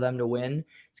one for them to win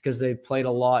because they've played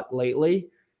a lot lately.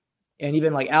 And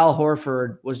even like Al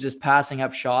Horford was just passing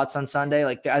up shots on Sunday.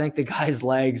 I think the guy's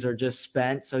legs are just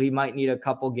spent. So he might need a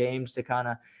couple games to kind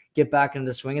of get back into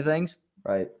the swing of things.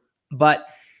 Right. But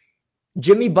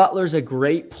Jimmy Butler's a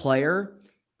great player.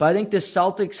 But I think the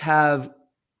Celtics have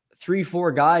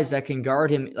 3-4 guys that can guard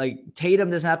him. Like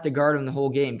Tatum doesn't have to guard him the whole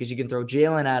game because you can throw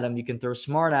Jalen at him. You can throw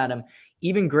Smart at him.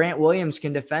 Even Grant Williams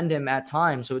can defend him at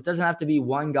times. So it doesn't have to be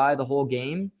one guy the whole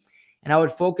game. And I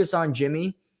would focus on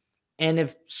Jimmy. And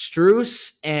if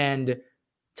Strus and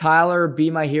Tyler Be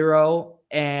My Hero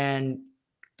and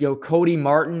Cody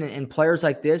Martin and players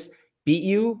like this beat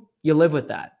you, you live with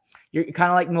that. You're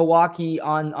kind of like Milwaukee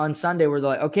on Sunday where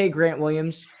they're like, okay, Grant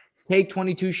Williams, take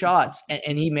 22 shots.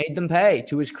 And he made them pay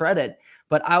to his credit.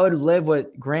 But I would live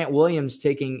with Grant Williams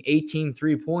taking 18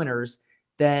 3-pointers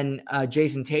than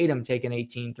Jason Tatum taking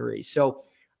 18 threes. So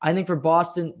I think for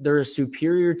Boston, they're a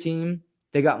superior team.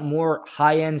 They got more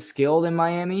high-end skill than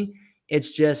Miami.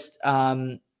 It's just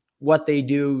what they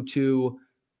do to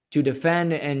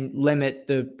defend and limit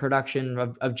the production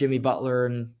of Jimmy Butler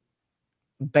and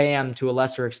Bam to a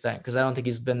lesser extent, because I don't think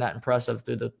he's been that impressive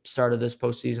through the start of this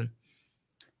postseason.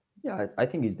 Yeah, I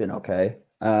think he's been okay.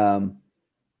 I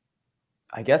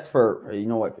guess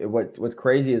what's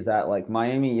crazy is that like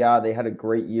Miami, they had a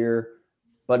great year,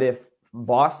 but if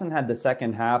Boston had the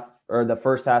second half or the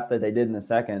first half that they did in the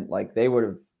second, like they would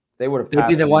have. They'd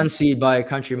be the 1 seed by a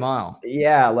country mile.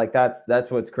 Yeah, like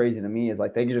that's what's crazy to me is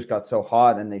like they just got so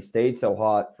hot and they stayed so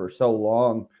hot for so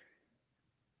long.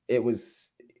 It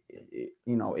was,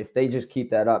 if they just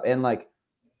keep that up and like,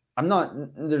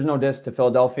 there's no diss to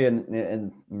Philadelphia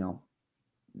and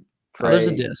there's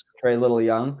a diss. Trey Little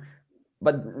Young,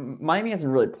 but Miami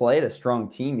hasn't really played a strong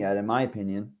team yet, in my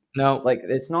opinion. No, like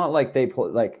it's not like they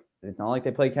play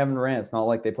Kevin Durant. It's not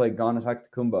like they play Giannis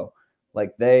Antetokounmpo.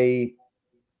 Like they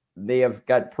have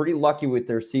got pretty lucky with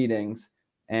their seedings,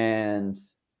 and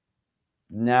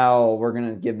now we're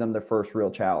going to give them their first real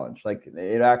challenge. Like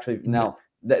it actually now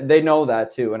they know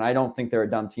that too, and I don't think they're a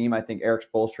dumb team. I think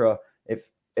Eric Spoelstra,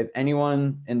 if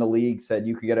anyone in the league said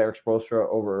you could get Eric Spoelstra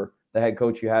over the head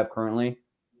coach you have currently,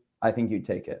 I think you'd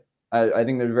take it. I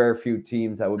think there's very few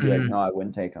teams that would be like, no, I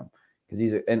wouldn't take him because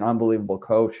he's an unbelievable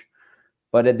coach.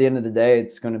 But at the end of the day,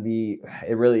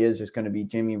 it really is just going to be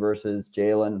Jimmy versus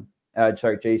Jason.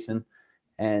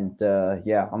 And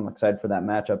I'm excited for that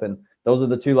matchup. And those are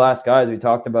the two last guys. We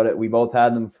talked about it. We both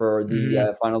had them for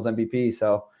the finals MVP.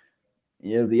 So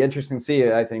it'll be interesting to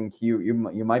see. I think you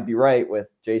might be right with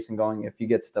Jason going, if he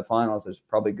gets to the finals, there's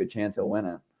probably a good chance he'll win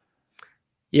it.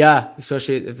 Yeah,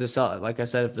 especially if like I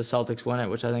said, if the Celtics win it,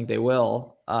 which I think they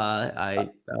will. I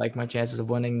like my chances of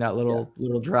winning that little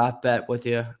draft bet with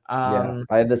you. I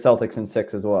have the Celtics in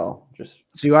 6 as well.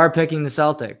 So you are picking the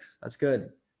Celtics. That's good.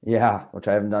 Yeah, which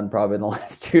I haven't done probably in the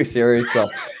last 2 series. So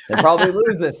they probably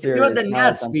lose this series. You had the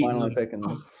Nets beating finally picking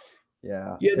them.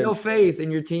 Yeah. You had no faith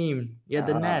in your team. You had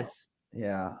the Nets.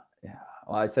 Yeah.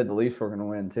 Well, I said the Leafs were going to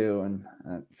win too, and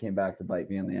it came back to bite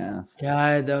me in the ass.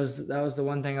 Yeah, that was the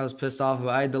one thing I was pissed off about.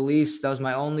 I had the Leafs. That was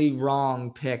my only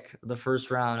wrong pick of the first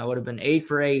round. I would have been 8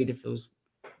 for 8 if it was.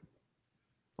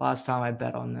 last time I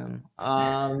bet on them.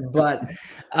 But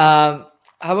how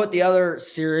about the other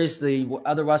series, the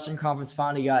other Western Conference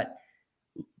final? You got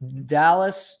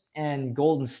Dallas and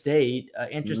Golden State.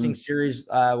 Interesting series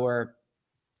where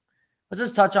let's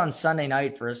just touch on Sunday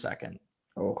night for a second.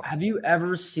 Oh. Have you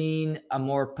ever seen a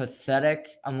more pathetic,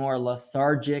 a more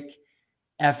lethargic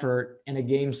effort in a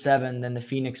game 7 than the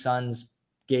Phoenix Suns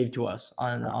gave to us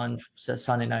on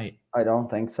Sunday night? I don't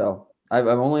think so. I've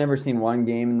only ever seen one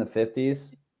game in the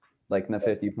 50s, like in the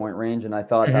 50-point range, and I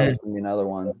thought that was going to be another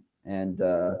one. And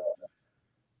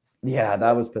yeah,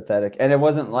 that was pathetic. And it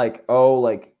wasn't like, Ayton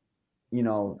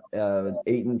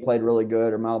played really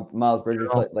good or Miles Bridges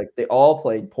played. Like, they all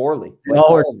played poorly.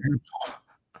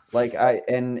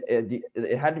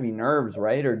 It had to be nerves,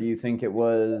 right? Or do you think it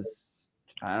was,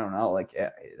 I don't know, like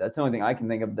that's the only thing I can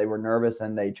think of. They were nervous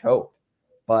and they choked,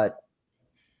 but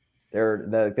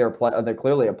they're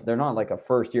clearly they're not like a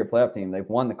first-year playoff team. They've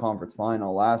won the conference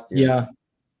final last year. Yeah.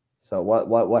 So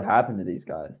what happened to these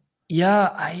guys? Yeah,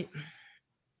 I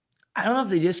don't know if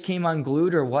they just came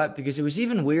unglued or what, because it was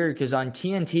even weird because on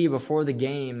TNT before the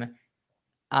game,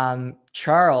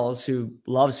 Charles, who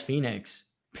loves Phoenix,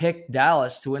 picked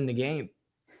Dallas to win the game.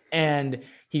 And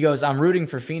he goes, I'm rooting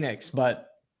for Phoenix, but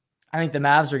I think the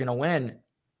Mavs are going to win.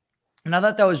 And I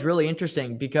thought that was really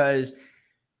interesting because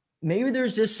maybe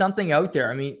there's just something out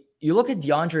there. I mean, you look at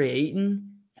DeAndre Ayton.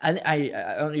 I don't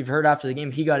know if you've heard after the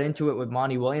game, he got into it with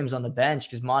Monty Williams on the bench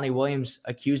because Monty Williams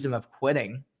accused him of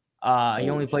quitting. He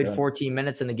only played 14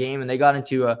 minutes in the game, and they got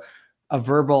into a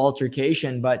verbal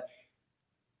altercation, but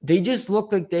they just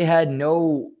looked like they had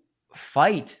no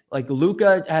fight. Like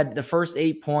Luka had the first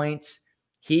 8 points.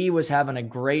 He was having a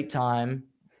great time,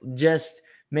 just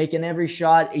making every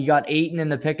shot. He got Ayton in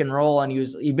the pick and roll, and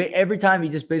every time he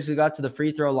just basically got to the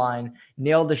free throw line,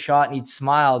 nailed the shot, and he'd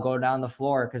smile, go down the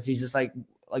floor because he's just like,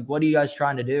 what are you guys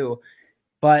trying to do?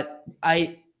 But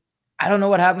I don't know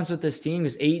what happens with this team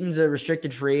because Ayton's a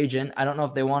restricted free agent. I don't know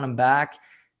if they want him back.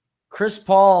 Chris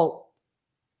Paul,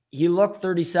 he looked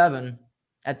 37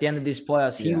 at the end of these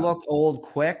playoffs. He looked old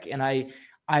quick, and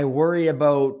I worry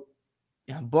about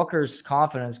Booker's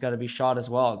confidence got to be shot as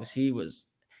well because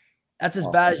that's as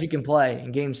bad as you can play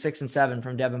in games 6 and 7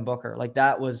 from Devin Booker. Like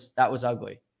that was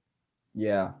ugly.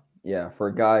 Yeah. For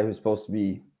a guy who's supposed to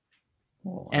be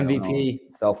MVP,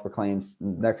 self-proclaimed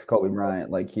next Kobe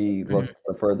Bryant, like he looked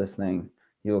the furthest thing.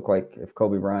 He looked like if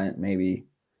Kobe Bryant maybe,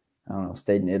 I don't know,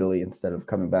 stayed in Italy instead of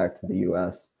coming back to the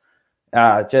U.S.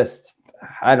 I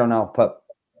don't know, but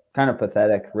kind of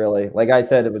pathetic, really. Like I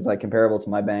said, it was like comparable to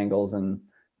my Bengals and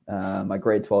my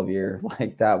grade 12 year.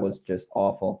 Like that was just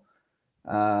awful.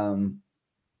 Really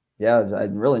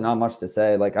not much to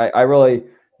say. Like I really,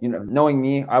 knowing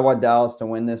me, I want Dallas to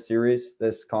win this series,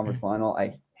 this conference final.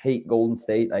 I hate Golden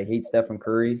State. I hate Stephen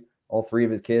Curry, all 3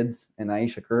 of his kids, and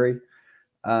Aisha Curry.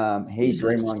 Hate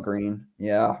Draymond Green.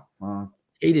 Yeah.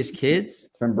 Hate his kids?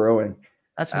 It's been brewing.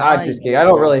 That's my just kidding. I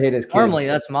don't really hate his kids. Normally,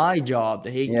 that's my job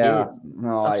to hate kids.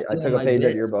 No, I took a page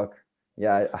out of your book.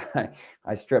 Yeah,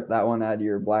 I stripped that one out of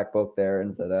your black book there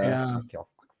and said,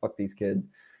 fuck these kids.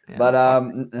 Yeah,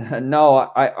 but no,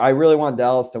 I really want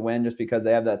Dallas to win just because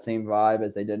they have that same vibe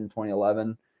as they did in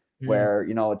 2011. Where,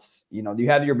 it's, you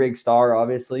have your big star,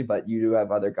 obviously, but you do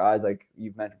have other guys like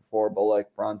you've mentioned before,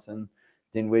 Bullock, Bronson,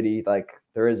 Dinwiddie. Like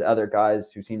there is other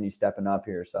guys who seem to be stepping up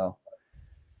here. So,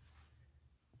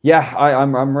 yeah,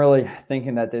 I'm really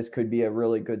thinking that this could be a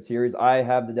really good series. I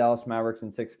have the Dallas Mavericks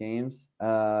in 6 games.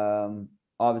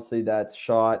 Obviously, that's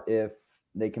shot if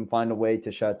they can find a way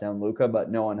to shut down Luka, but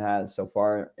no one has so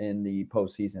far in the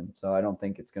postseason. So I don't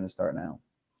think it's going to start now.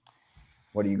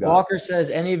 What do you got? Walker says,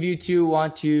 any of you two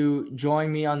want to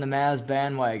join me on the Mavs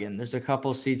bandwagon? There's a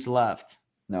couple seats left.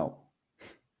 No.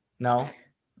 No?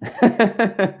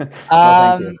 Thank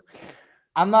you.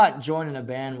 I'm not joining a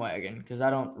bandwagon because I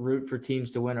don't root for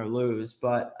teams to win or lose.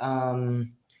 But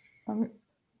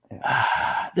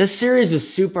this series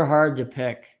was super hard to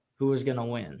pick who was going to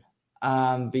win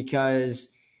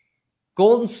because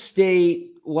Golden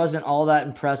State wasn't all that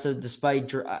impressive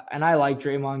despite – and I like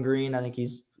Draymond Green. I think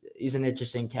he's an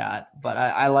interesting cat, but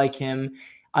I like him.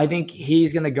 I think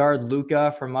he's going to guard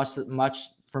Luka for most of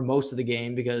the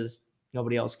game because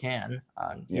nobody else can.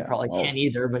 He probably can't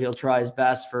either, but he'll try his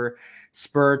best for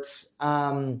spurts.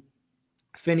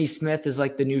 Finney Smith is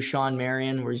like the new Sean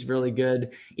Marion, where he's really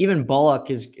good. Even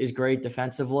Bullock is great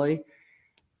defensively.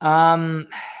 I'm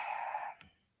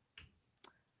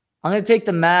going to take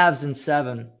the Mavs in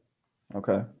 7.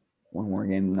 Okay, one more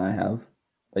game than I have.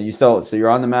 But so you're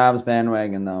on the Mavs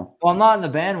bandwagon, though. Well, I'm not on the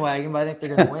bandwagon, but I think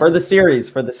they're going to win. for the series,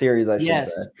 I should say.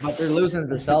 Yes, but they're losing to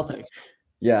the Celtics.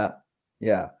 Yeah.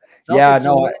 Celtics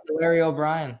no. Larry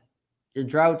O'Brien. Your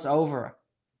drought's over.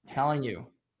 I'm telling you.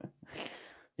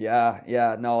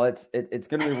 Yeah. No, it's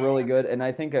going to be really good, and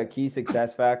I think a key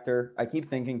success factor. I keep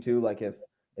thinking too, like if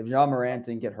Ja Morant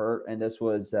didn't get hurt, and this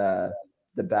was the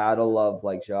battle of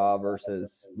like Ja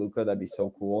versus Luka, that'd be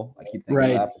so cool. I keep thinking of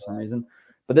Right. that for some reason.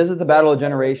 But this is the battle of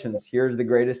generations. Here's the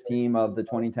greatest team of the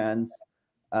 2010s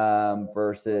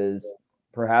versus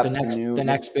perhaps The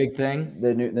next big thing.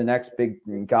 the next big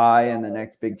guy and the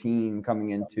next big team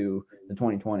coming into the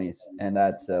 2020s, and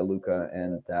that's Luka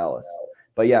and Dallas.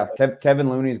 But yeah, Kevin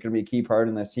Looney is going to be a key part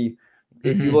in this.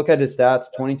 If you look at his stats,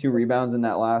 22 rebounds in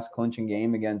that last clinching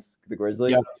game against the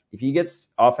Grizzlies. Yep. If he gets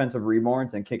offensive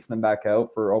rebounds and kicks them back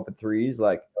out for open threes,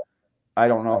 like I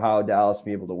don't know how Dallas will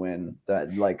be able to win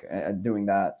that, like doing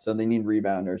that. So they need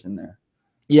rebounders in there.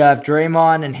 Yeah, if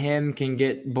Draymond and him can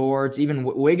get boards, even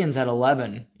Wiggins at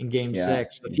 11 in Game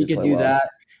 6, if he could do that,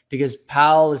 because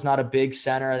Powell is not a big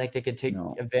center, I think they could take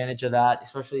advantage of that,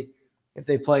 especially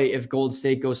if Golden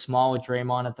State goes small with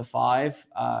Draymond at the 5,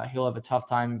 he'll have a tough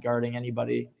time guarding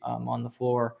anybody on the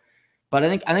floor. But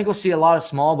I think we'll see a lot of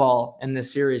small ball in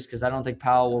this series because I don't think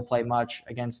Powell will play much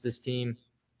against this team.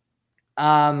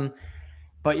 But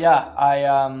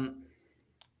yeah,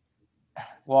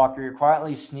 Walker, you're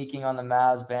quietly sneaking on the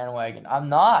Mavs bandwagon. I'm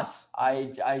not.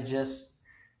 I just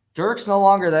Dirk's no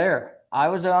longer there. I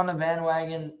was on the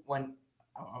bandwagon when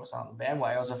I was on the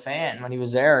bandwagon. I was a fan when he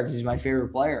was there because he's my favorite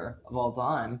player of all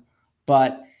time.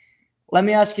 But let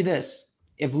me ask you this.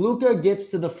 If Luka gets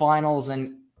to the finals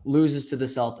and loses to the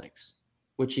Celtics,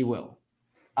 which he will,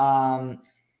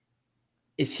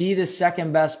 is he the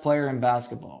second best player in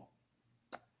basketball?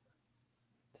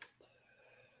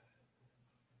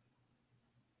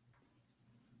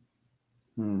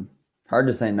 Hard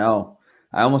to say no.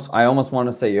 I almost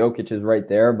want to say Jokic is right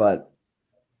there, but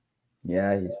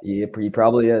yeah, he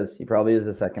probably is. He probably is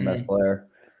the second best player.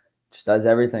 Just does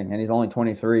everything, and he's only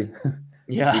 23.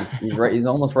 Yeah, he's right. He's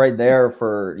almost right there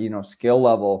for skill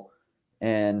level,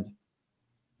 and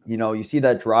you see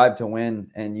that drive to win,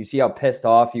 and you see how pissed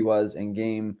off he was in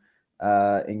game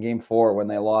 4 when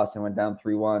they lost and went down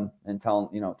 3-1, and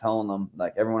telling them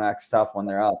like everyone acts tough when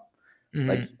they're up.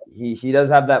 Like he does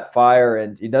have that fire,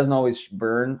 and he doesn't always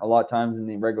burn a lot of times in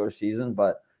the regular season,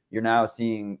 but you're now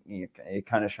seeing it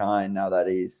kind of shine now that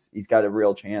he's got a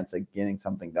real chance at getting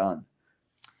something done.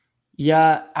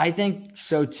 Yeah, I think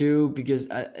so too, because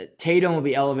Tatum will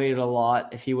be elevated a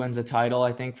lot if he wins a title,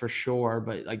 I think for sure.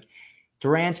 But like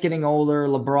Durant's getting older.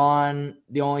 LeBron,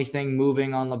 the only thing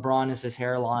moving on LeBron is his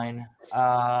hairline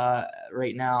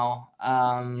right now.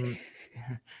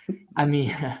 I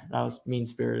mean, that was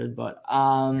mean-spirited, but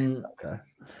Okay.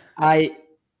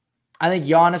 I think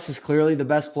Giannis is clearly the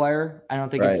best player. I don't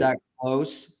think it's that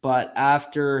close, but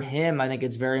after him, I think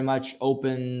it's very much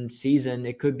open season.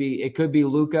 It could be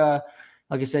Luka.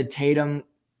 Like I said, Tatum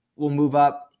will move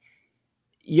up.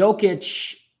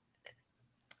 Jokic,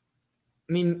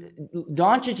 I mean,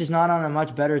 Doncic is not on a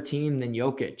much better team than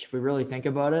Jokic, if we really think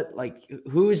about it. Like,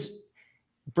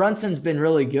 Brunson's been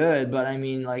really good, but I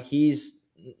mean, like, he's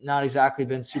not exactly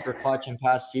been super clutch in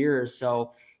past years.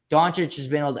 So Doncic has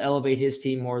been able to elevate his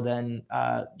team more than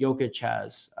Jokic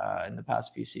has in the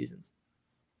past few seasons.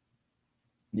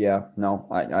 Yeah, no,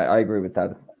 I agree with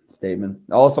that statement.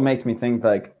 It also makes me think,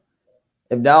 like,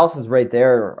 if Dallas is right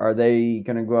there, are they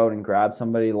going to go out and grab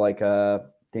somebody like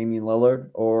Damian Lillard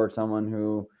or someone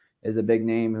who is a big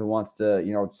name who wants to,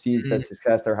 sees the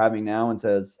success they're having now and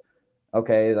says,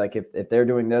 okay, like if they're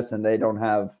doing this and they don't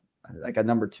have like a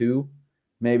number 2,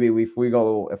 maybe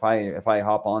if I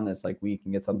hop on this, like we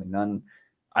can get something done.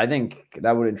 I think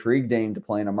that would intrigue Dame to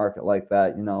play in a market like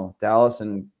that. Dallas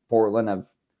and Portland have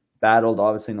battled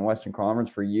obviously in the Western Conference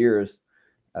for years.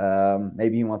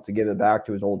 Maybe he wants to give it back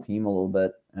to his old team a little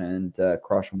bit and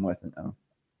crush them with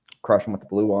the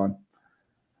blue on.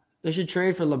 They should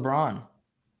trade for LeBron.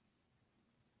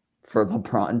 For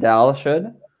LeBron, Dallas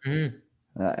should.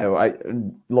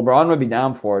 LeBron would be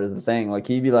down for it, is the thing. Like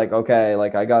he'd be like, okay,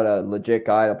 like I got a legit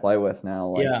guy to play with now.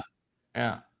 Like,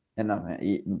 yeah, and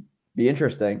it'd be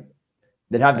interesting.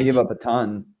 They'd have to give up a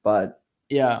ton, but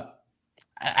yeah,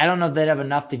 I don't know if they'd have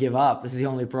enough to give up. This is the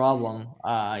only problem.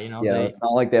 It's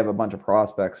not like they have a bunch of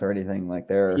prospects or anything. Like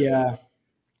they're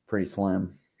pretty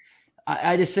slim.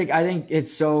 I think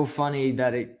it's so funny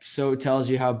that it so tells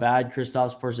you how bad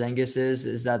Kristaps Porzingis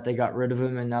is that they got rid of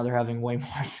him and now they're having way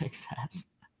more success.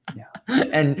 Yeah.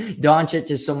 And Doncic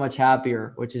is so much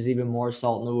happier, which is even more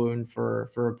salt in the wound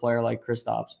for a player like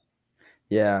Kristaps.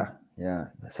 Yeah.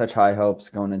 Such high hopes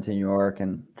going into New York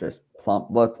and just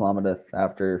plummeted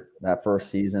after that first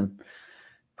season.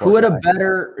 Who had a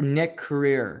better Knick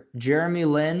career, Jeremy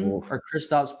Lin or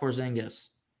Kristaps Porzingis?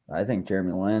 I think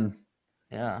Jeremy Lin.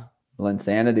 Yeah.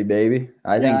 Linsanity, baby.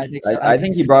 Yeah, I think so. I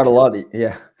think he So brought a too. lot of,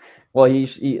 yeah. Well,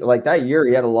 he like that year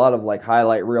he had a lot of like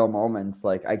highlight reel moments.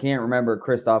 Like I can't remember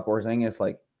Christoph Porzingis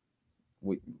like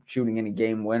shooting any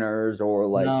game winners or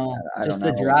like No, I don't just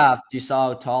the know. draft. You saw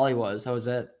how tall he was. That was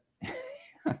it.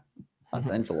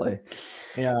 Essentially.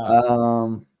 Yeah.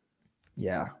 Um,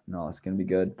 yeah, no, it's gonna be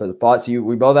good. But the boss,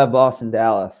 we both have Boston,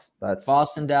 Dallas. That's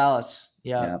Boston, Dallas.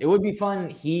 Yeah. yeah, It would be fun.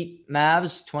 Heat,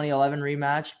 Mavs, 2011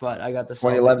 rematch, but I got the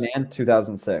 2011 Celtics. and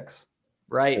 2006. It's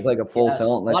Right. like a full Yes.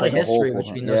 cylinder. A That's lot of like a whole history full.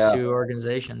 between those Yeah, two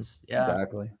organizations. Yeah.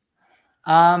 exactly.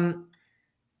 Um,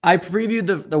 I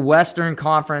previewed the Western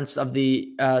Conference of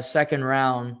the second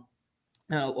round.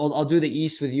 I'll do the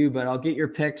East with you, but I'll get your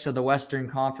picks of the Western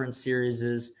Conference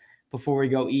series before we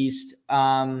go East.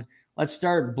 Let's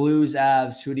start Blues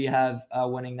Avs. Who do you have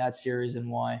winning that series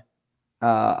and why?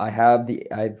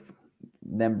 I've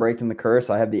them breaking the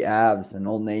curse. I have the Avs and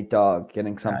old Nate Dogg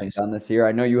getting something Nice. done this year.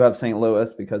 I know you have St.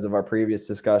 Louis because of our previous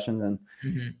discussions and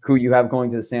Mm-hmm. who you have going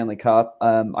to the Stanley Cup.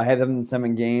 I have them in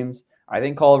 7 games. I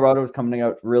think Colorado is coming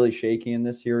out really shaky in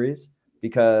this series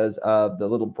because of the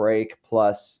little break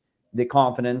plus the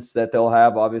confidence that they'll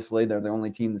have. Obviously, they're the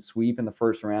only team to sweep in the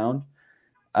first round.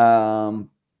 And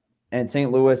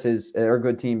St. Louis they're a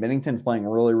good team. Bennington's playing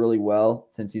really, really well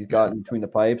since he's gotten between the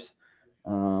pipes.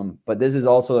 But this is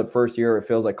also the first year it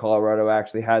feels like Colorado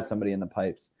actually has somebody in the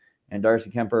pipes. And Darcy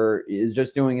Kemper is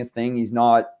just doing his thing. He's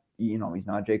not, he's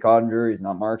not Jake Ottinger, he's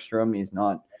not Markstrom, he's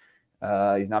not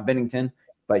Bennington,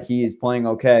 but he's playing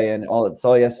okay. And all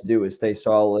he has to do is stay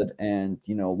solid and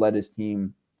let his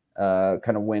team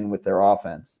kind of win with their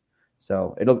offense.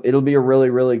 So it'll be a really,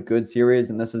 really good series,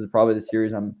 and this is probably the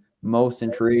series I'm most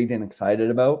intrigued and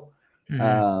excited about.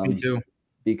 Me too.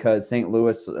 Because St.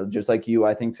 Louis, just like you,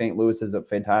 I think St. Louis is a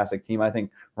fantastic team. I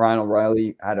think Ryan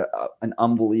O'Reilly had an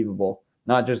unbelievable,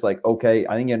 not just like, okay,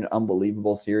 I think he had an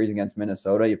unbelievable series against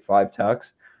Minnesota. He had 5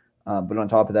 tucks. But on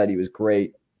top of that, he was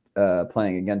great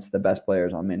playing against the best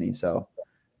players on Mini. So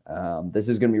this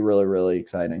is going to be really, really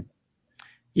exciting.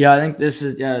 Yeah, I think this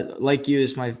is like you.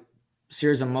 This is my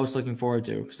series I'm most looking forward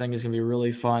to because I think it's gonna be a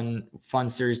really fun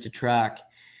series to track.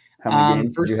 How many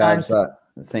games did you First have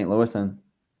time, St. Louis in?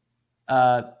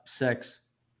 6.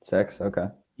 6? Okay.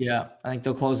 Yeah, I think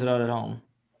they'll close it out at home.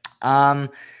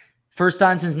 First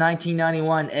time since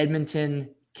 1991, Edmonton,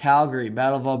 Calgary,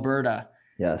 Battle of Alberta.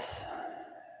 Yes.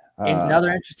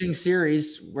 Another interesting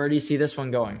series. Where do you see this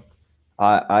one going?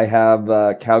 I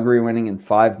have Calgary winning in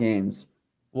 5 games.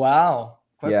 Wow,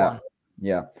 quick one.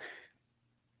 Yeah.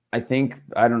 I think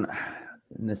I don't.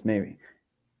 This maybe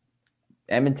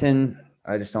Edmonton.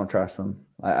 I just don't trust them.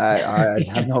 I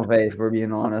have no faith. We're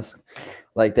being honest.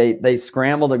 Like they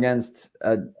scrambled against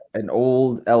an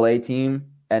old LA team,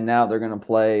 and now they're going to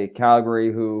play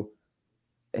Calgary, who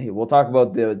we'll talk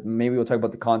about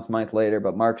the Conn Smythe later,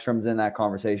 but Markstrom's in that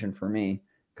conversation for me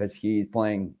because he's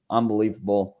playing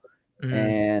unbelievable,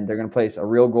 and they're going to place a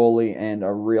real goalie and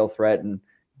a real threat. And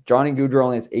Johnny Gaudreau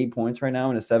only has 8 points right now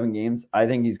in his 7 games. I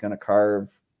think he's going to carve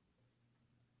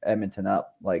Edmonton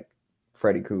up like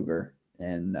Freddy Krueger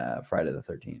in Friday the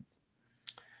 13th.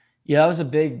 Yeah, that was a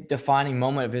big defining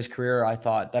moment of his career. I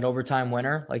thought that overtime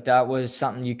winner, like that was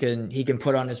something he can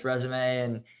put on his resume,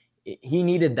 and he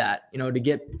needed that, to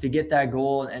get that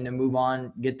goal and to move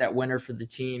on, get that winner for the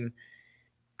team.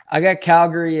 I got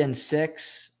Calgary in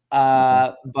 6,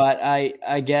 but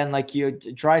again, like you,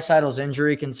 Draisaitl's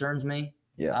injury concerns me.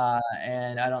 Yeah,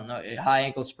 and I don't know, high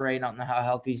ankle sprain. I don't know how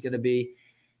healthy he's going to be,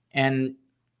 and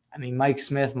I mean Mike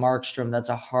Smith, Markstrom. That's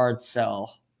a hard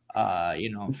sell.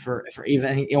 For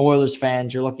even Oilers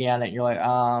fans, you're looking at it and you're like,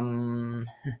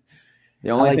 The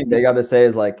only thing they got to say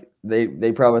is like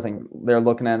they probably think they're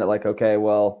looking at it like, okay,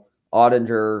 well,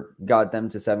 Ottinger got them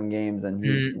to 7 games, and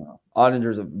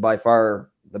Ottinger's by far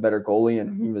the better goalie,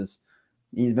 and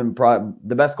he's been probably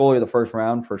the best goalie of the first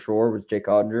round for sure was Jake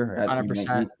Ottinger.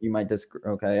 100%. You might disagree,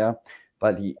 okay, yeah,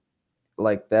 but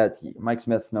Mike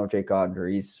Smith's no Jake Ottinger.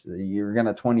 You're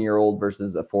gonna 20-year-old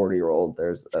versus a 40-year-old.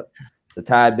 There's a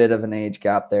tad bit of an age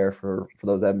gap there for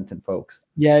those Edmonton folks.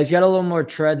 Yeah, he's got a little more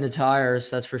tread in the tires,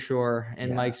 that's for sure,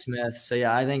 and Mike Smith. So,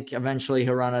 yeah, I think eventually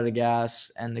he'll run out of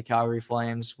gas, and the Calgary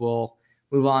Flames will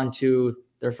move on to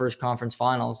their first conference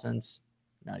final since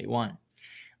 91.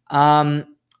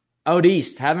 Out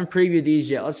east, haven't previewed these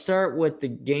yet. Let's start with the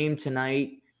game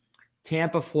tonight.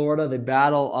 Tampa, Florida, the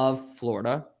Battle of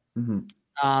Florida.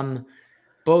 Mm-hmm.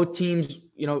 Both teams,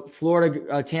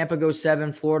 Florida, Tampa goes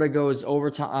 7, Florida goes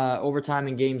overtime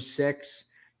in game 6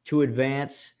 to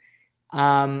advance.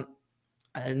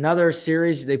 Another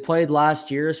series they played last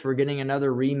year, so we're getting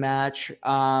another rematch.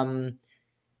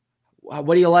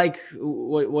 what do you like?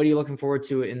 What are you looking forward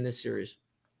to in this series?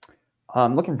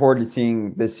 I'm looking forward to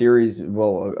seeing this series,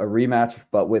 well, a rematch,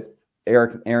 but with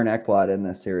Aaron Ekblad in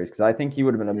this series, because I think he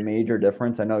would have been a major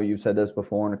difference. I know you've said this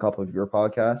before in a couple of your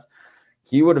podcasts.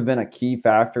 He would have been a key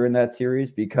factor in that series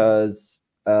because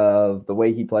of the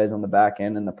way he plays on the back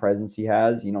end and the presence he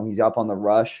has. You know, he's up on the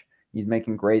rush. He's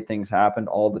making great things happen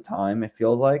all the time, it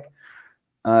feels like.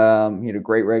 He had a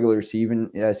great regular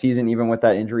season, even with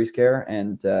that injury scare,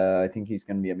 and I think he's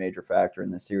going to be a major factor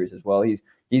in this series as well.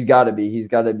 He's got to be.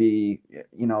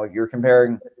 You know, if you're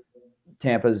comparing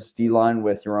Tampa's D line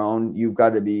with your own, you've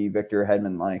got to be Victor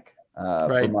Hedman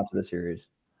for much of the series.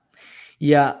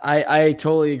 Yeah, I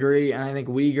totally agree, and I think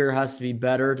Uyghur has to be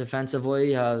better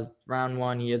defensively. Round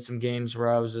one, he had some games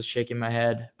where I was just shaking my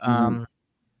head.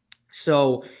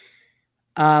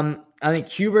 I think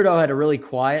Huberdeau had a really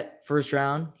quiet first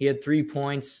round. He had 3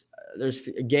 points. There's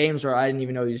games where I didn't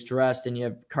even know he was dressed, and you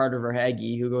have Carter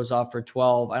Verhaeghe who goes off for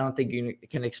 12. I don't think you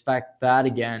can expect that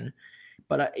again.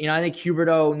 But I think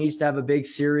Huberdeau needs to have a big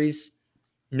series.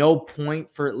 No point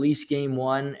for at least game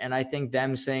one. And I think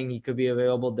them saying he could be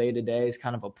available day to day is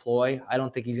kind of a ploy. I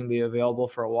don't think he's going to be available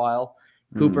for a while.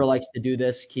 Cooper likes to do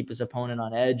this, keep his opponent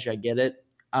on edge. I get it.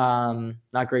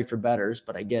 Not great for bettors,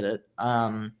 but I get it.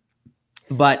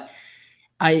 But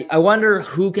I wonder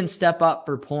who can step up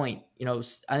for point. You know,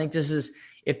 I think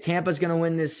if Tampa's going to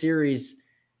win this series,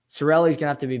 Cirelli's going to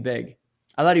have to be big.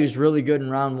 I thought he was really good in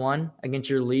round one against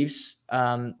your Leafs.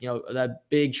 That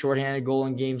big shorthanded goal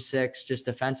in game 6, just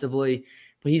defensively.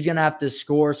 But he's going to have to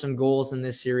score some goals in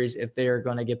this series if they are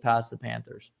going to get past the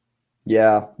Panthers.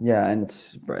 Yeah.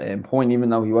 And Point, even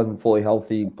though he wasn't fully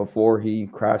healthy before he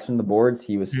crashed in the boards,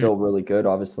 he was still really good.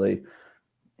 Obviously,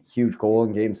 huge goal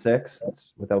in game 6.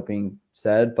 That's without being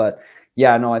said. But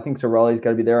yeah, no, I think Cirelli's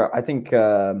got to be there. I think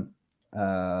Killer,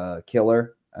 Alex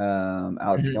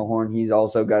Killorn, he's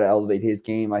also got to elevate his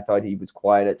game. I thought he was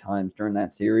quiet at times during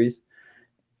that series.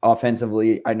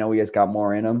 Offensively, I know he has got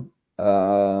more in him.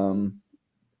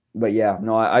 But yeah,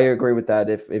 no, I agree with that.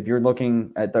 If you're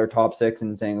looking at their top 6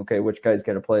 and saying, okay, which guy's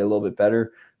got to play a little bit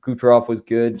better, Kucherov was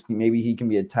good. Maybe he can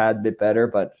be a tad bit better,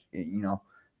 but you know,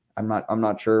 I'm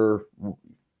not sure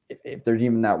if there's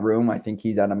even that room. I think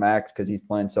he's at a max because he's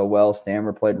playing so well.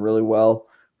 Stammer played really well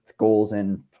with goals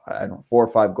and 4 or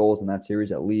 5 goals in that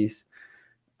series at least.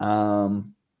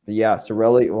 But yeah,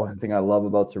 Cirelli, one thing I love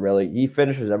about Cirelli, he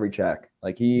finishes every check.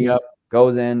 Like he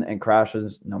goes in and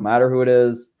crashes no matter who it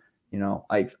is. You know,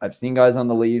 I've seen guys on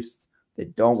the Leafs, they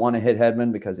don't want to hit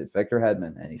Hedman because it's Victor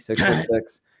Hedman and he's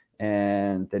 6'6",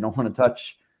 and they don't want to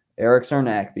touch Eric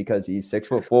Cernak because he's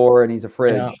 6'4" and he's a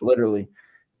fridge, literally.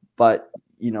 But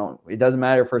you know, it doesn't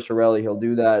matter for Cirelli. He'll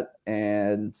do that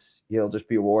and he'll just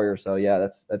be a warrior. So yeah,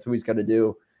 that's what he's got to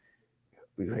do.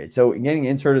 So getting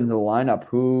inserted into the lineup,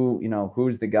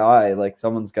 who's the guy? Like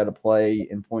someone's got to play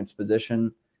in Point's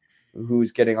position.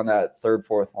 Who's getting on that 3rd,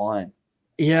 4th line?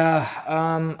 Yeah,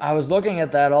 I was looking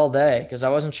at that all day because I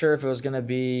wasn't sure if it was going to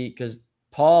be because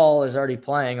Paul is already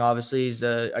playing. Obviously, he's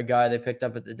a guy they picked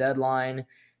up at the deadline.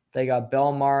 They got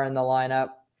Belmar in the lineup,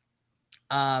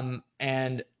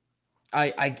 and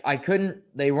I couldn't.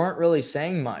 They weren't really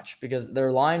saying much because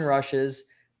their line rushes.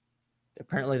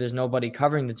 Apparently, there's nobody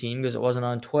covering the team because it wasn't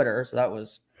on Twitter, so that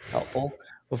was helpful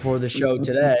before the show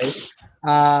today.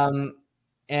 And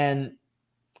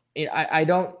I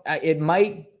don't. It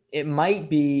might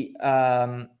be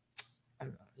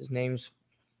his name's.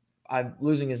 I'm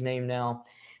losing his name now,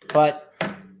 but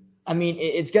I mean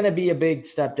it's going to be a big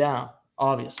step down,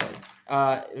 obviously.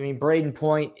 I mean Braden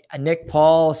Point, Nick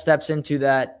Paul steps into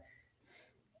that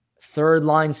 3rd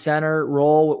line center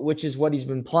role, which is what he's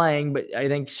been playing. But I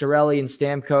think Cirelli and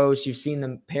Stamkos, you've seen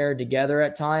them paired together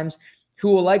at times.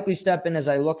 Who will likely step in as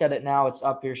I look at it now? It's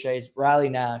up here, Shay. It's Riley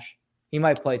Nash. He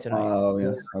might play tonight. Oh,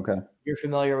 yes. Okay. You're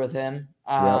familiar with him.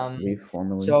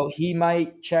 Formerly. So he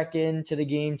might check into the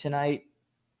game tonight.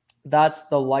 That's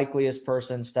the likeliest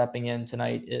person stepping in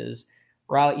tonight is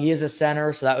Riley. He is a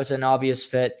center, so that was an obvious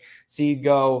fit. So you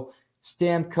go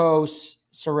Stamkos,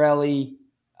 Cirelli,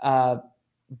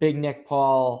 Big Nick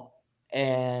Paul,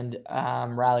 and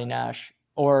Riley Nash.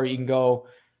 Or you can go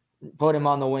put him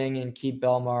on the wing and keep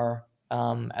Belmar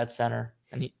at center.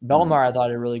 And Belmar, I thought,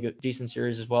 had a really good, decent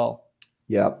series as well.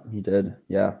 Yeah, he did.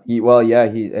 Yeah.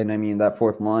 And I mean, that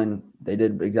 4th line, they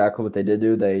did exactly what they did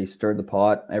do. They stirred the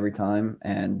pot every time.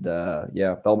 And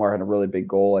Belmar had a really big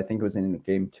goal. I think it was in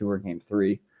game 2 or game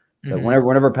 3. But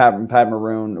whenever Pat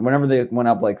Maroon, whenever they went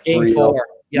up like 3-0,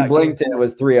 you blinked and it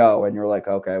was 3-0, and you're like,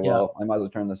 okay, well, I might as well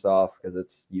turn this off because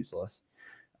it's useless.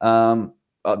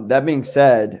 That being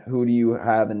said, who do you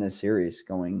have in this series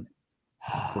going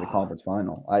to the conference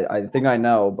final? I think I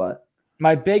know, but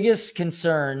My biggest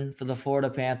concern for the Florida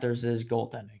Panthers is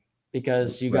goaltending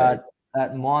because you got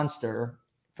that monster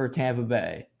for Tampa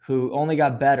Bay who only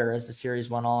got better as the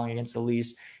series went on against the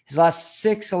Leafs. His last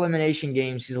 6 elimination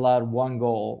games, he's allowed 1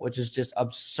 goal, which is just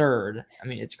absurd. I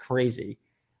mean, it's crazy.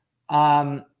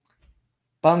 But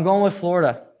I'm going with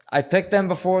Florida. I picked them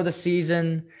before the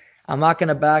season. I'm not going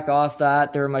to back off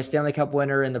that. They're my Stanley Cup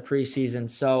winner in the preseason.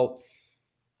 So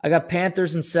I got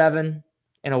Panthers in 7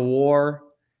 in a war,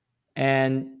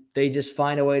 and they just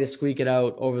find a way to squeak it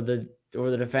out over the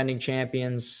defending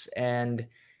champions. And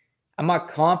I'm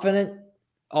not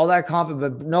all that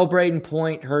confident, but no Braden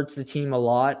Point hurts the team a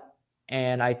lot.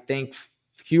 And I think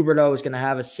Huberdeau is going to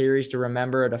have a series to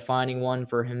remember, a defining one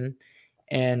for him,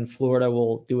 and Florida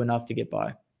will do enough to get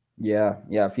by. Yeah.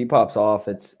 If he pops off,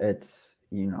 it's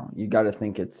you got to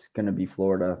think it's going to be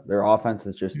Florida. Their offense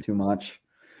is just too much.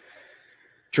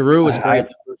 Giroux was great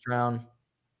the first round.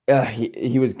 Yeah,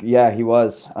 he was. Yeah, he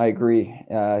was. I agree.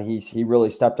 He really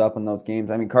stepped up in those games.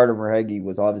 I mean, Carter Verhaeghe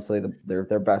was obviously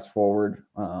their best forward.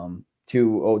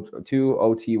 2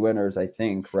 OT winners, I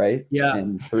think, right? Yeah.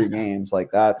 In 3 games, like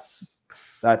that's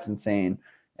insane.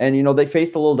 And they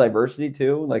faced a little diversity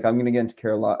too. Like I'm going to get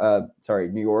into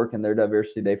New York and their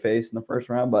diversity they faced in the first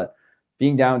round, but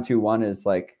being down 2-1 is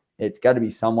like it's got to be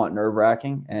somewhat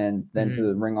nerve-wracking, and then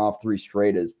to ring off 3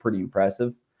 straight is pretty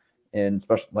impressive. And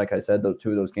especially, like I said, 2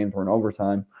 of those games were in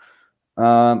overtime.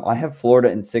 I have Florida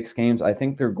in 6 games. I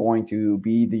think they're going to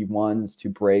be the ones to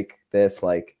break this.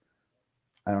 Like,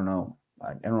 I don't know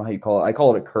how you call it. I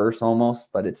call it a curse almost,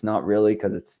 but it's not really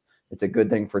because it's a good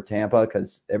thing for Tampa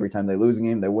because every time they lose a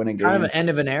game, they win a game. Kind of an end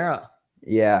of an era.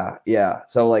 Yeah.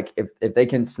 So like if they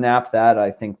can snap that,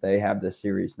 I think they have this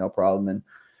series no problem. And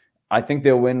I think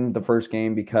they'll win the first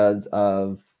game because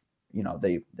of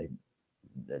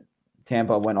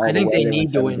Tampa went all the way. I think they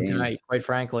need to win tonight, quite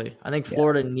frankly. I think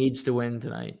Florida needs to win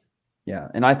tonight. Yeah,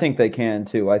 and I think they can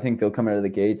too. I think they'll come out of the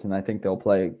gates, and I think they'll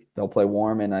play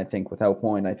warm. And I think without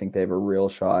Point, I think they have a real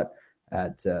shot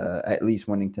at least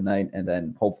winning tonight. And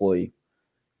then hopefully,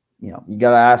 you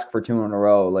got to ask for 2 in a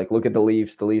row. Like look at the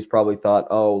Leafs. The Leafs probably thought,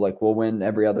 oh, like we'll win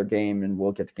every other game and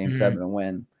we'll get to game 7 and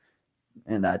win,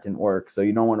 and that didn't work. So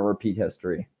you don't want to repeat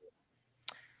history.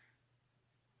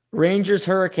 Rangers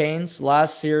Hurricanes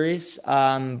last series.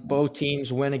 Both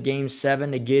teams win a game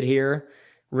 7 to get here.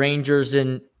 Rangers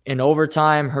in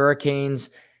overtime.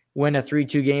 Hurricanes win a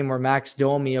 3-2 game where Max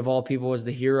Domi of all people was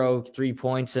the hero, 3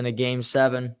 points in a game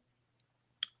 7.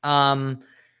 Who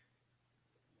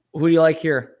do you like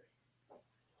here?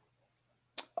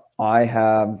 I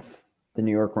have the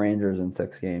New York Rangers in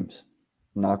 6 games.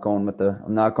 I'm not going with the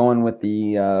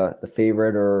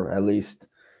favorite, or at least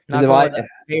not going with the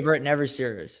favorite in every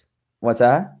series. What's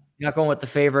that? You're not going with the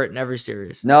favorite in every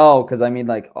series. No, because I mean,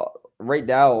 like right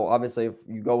now, obviously, if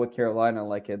you go with Carolina,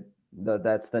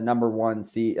 that's the number 1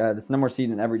 seed. That's the number 1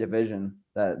 seed in every division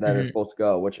that are supposed to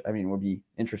go, which I mean would be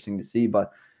interesting to see.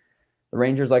 But the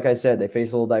Rangers, like I said, they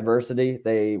face a little diversity.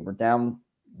 They were down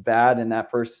bad in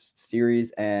that first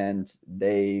series, and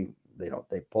they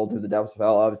pulled through the depths of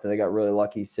hell. Obviously, they got really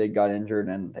lucky. Sid got injured,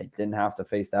 and they didn't have to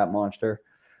face that monster.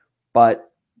 But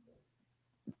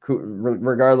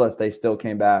regardless, they still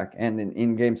came back. And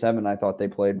in game 7, I thought they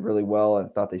played really well. I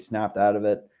thought they snapped out of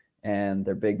it, and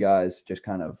their big guys just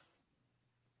kind of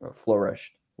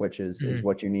flourished, which is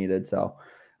what you needed. So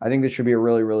I think this should be a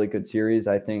really, really good series.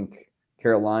 I think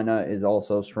Carolina is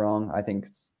also strong. I think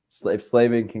if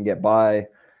Slavin can get by,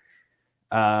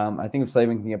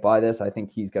 this, I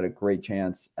think he's got a great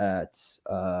chance at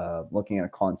looking at a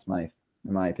Conn Smythe,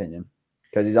 in my opinion,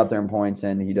 because he's up there in points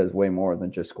and he does way more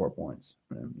than just score points.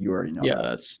 You already know.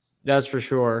 Yeah, that's for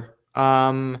sure.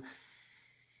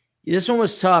 This one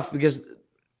was tough because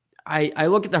I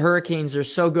look at the Hurricanes. They're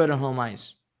so good on home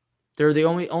ice. They're the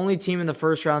only team in the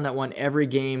first round that won every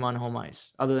game on home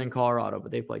ice, other than Colorado,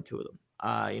 but they played 2 of them.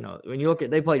 When you look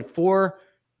at, they played 4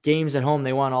 games at home,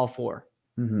 they won all 4.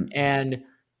 And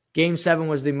game 7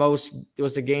 was the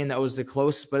game that was the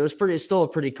closest, but it's still a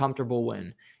pretty comfortable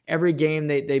win. Every game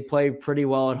they played pretty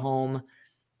well at home.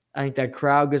 I think that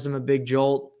crowd gives them a big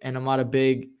jolt, and I'm not a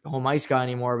big home ice guy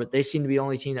anymore, but they seem to be the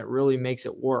only team that really makes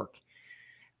it work.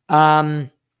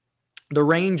 The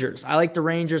Rangers. I like the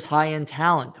Rangers' high-end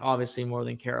talent, obviously, more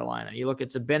than Carolina. You look at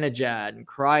Zibanejad and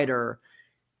Kreider,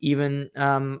 even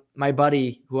my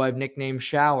buddy, who I've nicknamed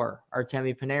Shower,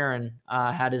 Artemi Panarin,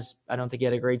 I don't think he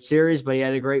had a great series, but he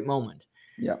had a great moment.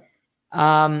 Yeah.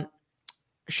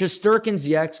 Shesterkin's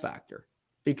the X factor,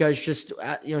 because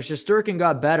Shesterkin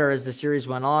got better as the series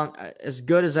went on. As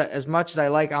much as I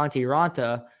like Antti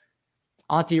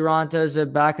Ranta is a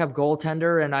backup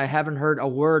goaltender, and I haven't heard a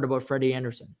word about Freddie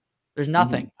Anderson. There's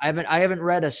nothing. I haven't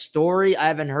read a story. I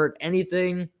haven't heard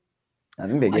anything. I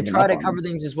think they I gave try up to on cover him.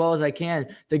 things as well as I can.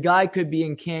 The guy could be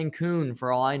in Cancun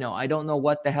for all I know. I don't know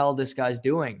what the hell this guy's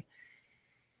doing.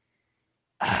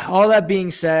 All that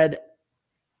being said,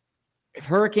 if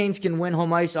Hurricanes can win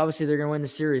home ice, obviously they're going to win the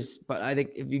series. But I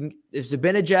think if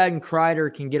Zibanejad and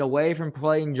Kreider can get away from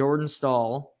playing Jordan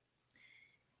Staal,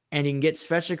 and you can get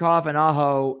Svechnikov and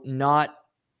Aho not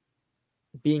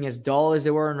being as dull as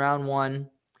they were in round one,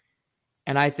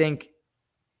 and I think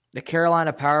the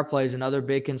Carolina power play is another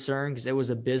big concern because it was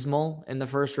abysmal in the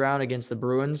first round against the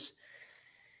Bruins.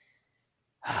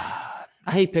 I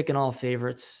hate picking all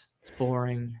favorites. It's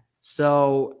boring.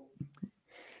 So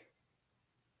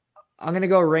I'm going to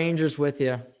go Rangers with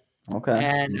you. Okay.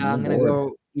 And I'm going to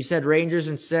go – you said Rangers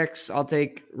in 6. I'll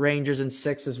take Rangers in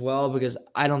 6 as well because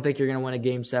I don't think you're going to win a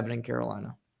Game 7 in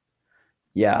Carolina.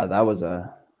 Yeah, that was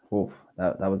a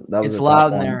that was It's a loud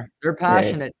tough in one. there. They're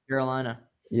passionate, Carolina.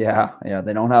 Yeah,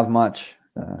 they don't have much.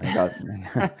 They don't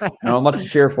have much to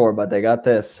cheer for, but they got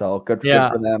this, so good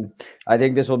for them. I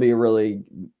think this will be a really,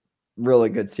 really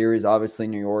good series. Obviously,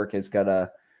 New York they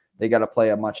got to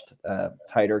play a much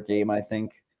tighter game, I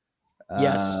think.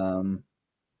 Yes.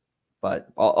 But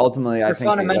ultimately, I think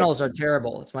fundamentals are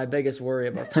terrible. It's my biggest worry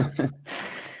about them.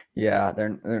 Yeah,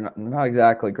 they're not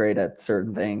exactly great at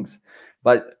certain things,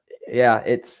 but yeah,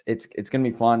 it's gonna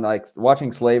be fun. Like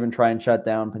watching Slavin try and shut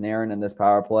down Panarin in this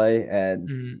power play,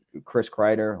 and Chris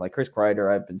Kreider. Like Chris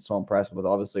Kreider, I've been so impressed with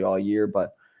obviously all year,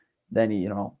 but then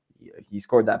he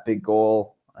scored that big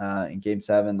goal in Game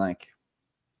 7. Like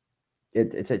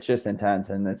it's just intense,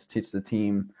 and it's the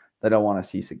team that I want to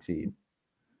see succeed.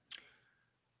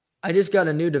 I just got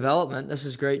a new development. This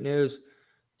is great news.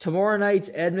 Tomorrow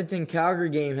night's Edmonton-Calgary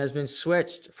game has been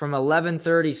switched from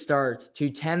 11:30 start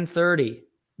to 10:30.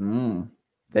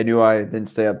 They knew I didn't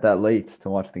stay up that late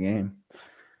to watch the game.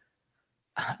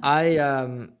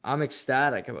 I'm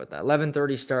ecstatic about that.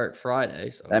 11:30 start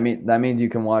Friday. So that means you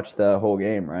can watch the whole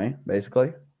game, right?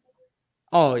 Basically.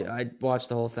 Oh yeah, I watched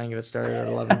the whole thing if it started at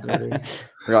 11:30.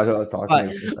 Forgot who I was talking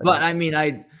to. But I mean,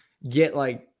 I get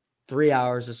like 3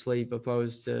 hours of sleep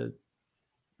opposed to,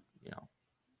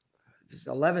 just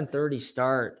 11:30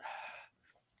 start.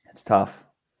 It's tough.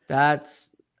 That's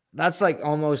like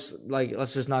almost like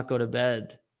let's just not go to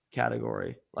bed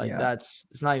category. Like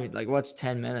it's not even like what's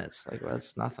 10 minutes? Like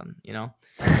that's nothing,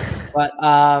 But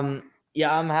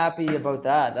yeah, I'm happy about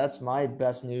that. That's my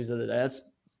best news of the day. That's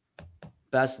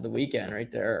best of the weekend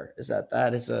right there.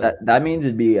 That means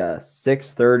it'd be a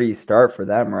 6:30 start for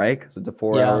them, right? Because it's a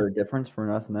 4-hour difference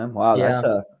for us and them. Wow,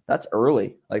 that's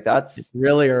early. Like it's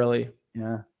really early.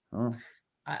 Yeah. Oh.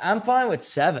 I'm fine with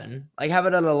 7. Like have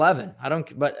it at 11. I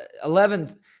don't. But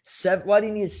 11. 7. Why do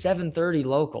you need 7:30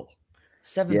 local?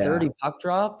 7:30 puck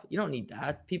drop. You don't need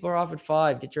that. People are off at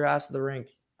 5. Get your ass to the rink.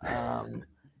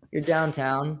 You're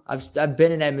downtown. I've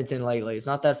been in Edmonton lately. It's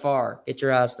not that far. Get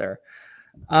your ass there.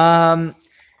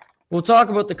 We'll talk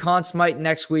about the Conn Smythe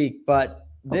next week, but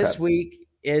this week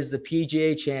is the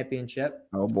PGA Championship.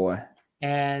 Oh boy.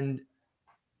 And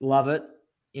love it.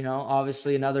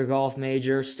 Obviously another golf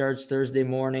major starts Thursday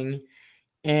morning.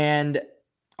 And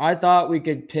I thought we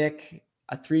could pick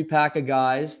a 3-pack of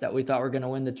guys that we thought were going to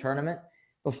win the tournament.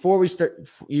 Before we start,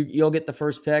 you'll get the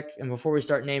first pick. And before we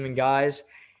start naming guys,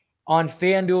 on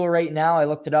FanDuel right now, I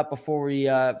looked it up before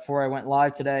I went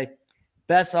live today.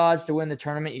 Best odds to win the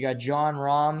tournament, you got Jon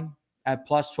Rahm at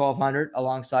plus 1,200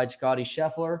 alongside Scotty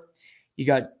Scheffler. You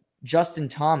got Justin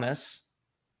Thomas,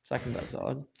 second best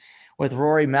odds, with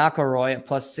Rory McIlroy at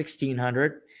plus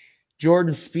 1,600.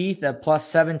 Jordan Spieth at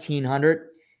plus 1,700.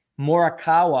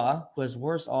 Morikawa, who has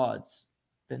worse odds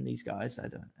than these guys,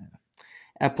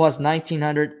 at plus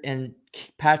 1,900. And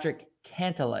Patrick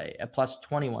Cantlay at plus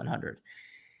 2,100.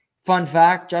 Fun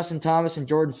fact, Justin Thomas and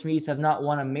Jordan Spieth have not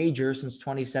won a major since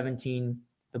 2017,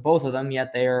 the both of them,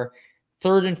 yet they are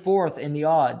 3rd and 4th in the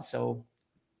odds. So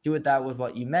do with that with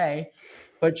what you may.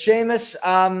 But Seamus,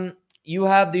 you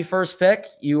have the first pick.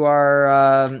 You are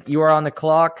on the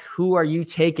clock. Who are you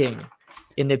taking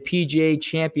in the PGA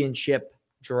Championship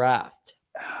draft?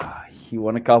 He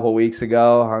won a couple weeks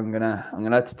ago. I'm gonna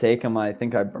have to take him. I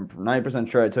think I'm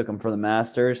 90% sure I took him for the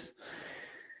Masters.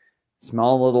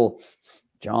 Small little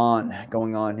John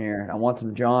going on here. I want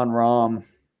some Jon Rahm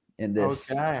in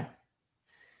this. Okay.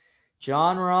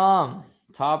 Jon Rahm,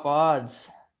 top odds.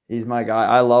 He's my guy.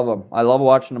 I love him. I love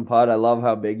watching him putt. I love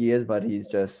how big he is, but he's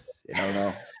just,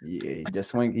 he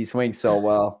just he swings so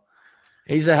well.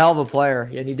 He's a hell of a player.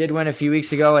 And he did win a few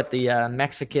weeks ago at the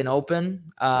Mexican Open.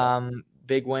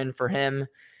 Big win for him.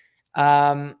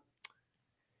 The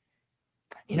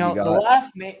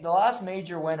last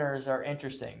major winners are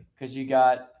interesting because you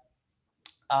got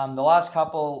The last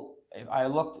couple, I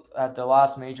looked at the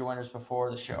last major winners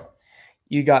before the show.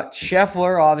 You got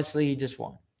Scheffler, obviously, he just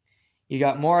won. You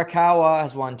got Morikawa,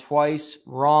 has won twice.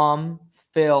 Rahm,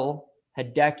 Phil,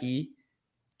 Hideki,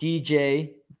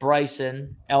 DJ,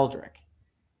 Bryson, Eldrick.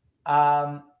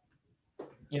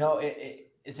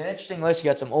 It's an interesting list. You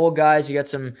got some old guys. You got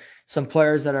some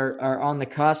players that are on the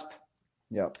cusp.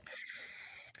 Yep.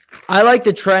 I like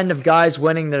the trend of guys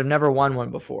winning that have never won one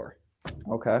before.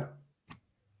 Okay.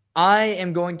 I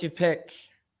am going to pick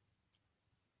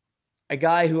a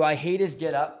guy who I hate his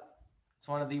get up. It's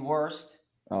one of the worst.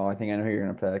 Oh, I think I know who you're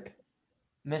going to pick.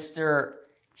 Mr.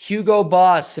 Hugo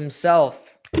Boss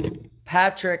himself,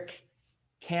 Patrick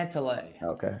Cantlay.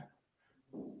 Okay.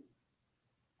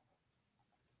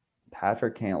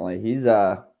 Patrick Cantlay. He's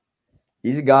a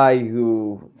guy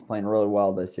who is playing really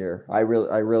well this year. I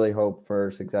really hope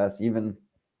for success. Even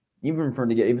for him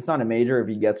to get, if it's not a major, if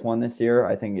he gets one this year,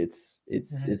 I think it's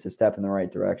a step in the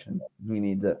right direction. He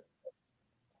needs it.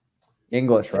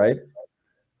 English, right?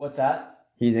 What's that?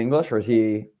 He's English, or is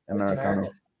he American?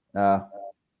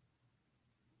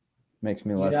 Makes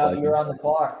me less like you're on the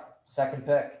clock. Second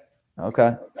pick.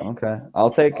 Okay. I'll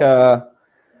take I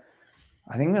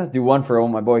think I'm going to do one for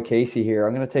my boy Casey here.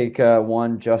 I'm going to take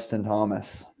one Justin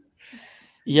Thomas.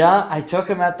 Yeah, I took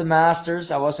him at the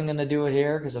Masters. I wasn't going to do it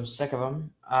here because I'm sick of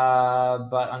him.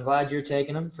 But I'm glad you're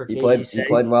taking him for Casey's sake. He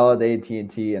played well at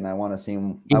AT&T, and I want to see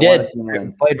him. He played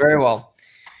very well.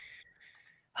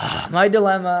 My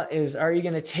dilemma is, are you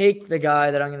going to take the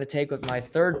guy that I'm going to take with my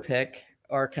third pick,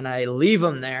 or can I leave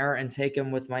him there and take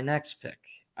him with my next pick?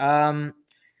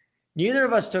 Neither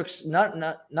of us took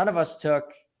none of us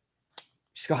took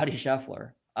Scotty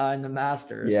Scheffler in the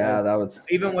Masters. Yeah, so that was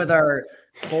even with our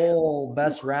whole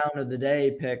best round of the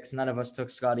day picks, none of us took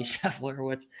Scotty Scheffler,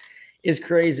 which is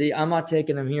crazy. I'm not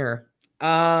taking him here.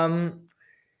 I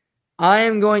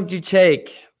am going to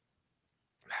take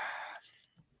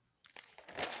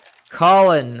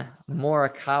Colin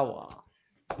Morikawa.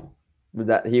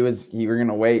 You were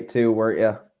gonna wait too, weren't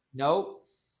you? Nope.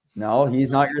 No, he's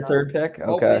not your third pick. Okay.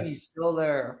 Hoping he's still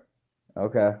there.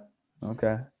 Okay.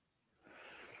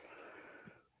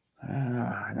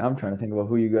 Now I'm trying to think about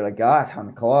who you got on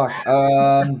the clock.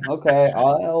 Okay,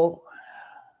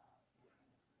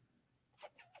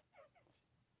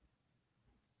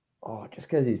 just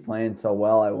because he's playing so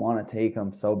well, I want to take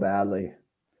him so badly.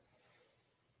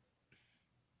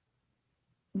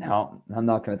 No, I'm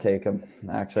not going to take him.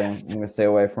 Actually, I'm going to stay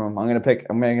away from him. I'm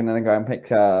making another guy. I'm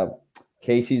pick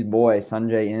Casey's boy,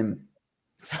 Sungjae Im.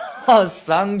 Oh,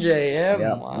 Sungjae Im.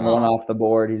 Yeah, wow. I'm going off the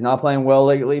board. He's not playing well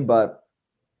lately, but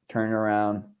turning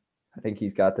around. I think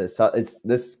he's got this.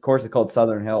 This course is called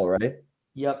Southern Hill, right?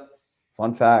 Yep.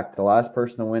 Fun fact: the last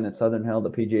person to win at Southern Hill,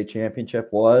 the PGA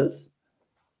Championship, was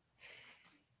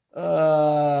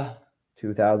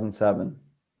 2007.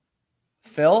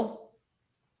 Phil?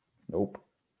 Nope.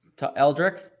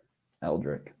 Eldrick?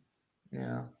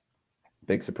 Yeah.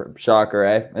 Big shocker,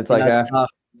 eh? It's like that's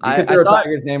tough. I threw a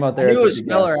Tiger's name out there. I knew it was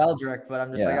Phil or Eldrick, but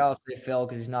I'm just like, I'll say Phil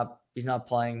because he's not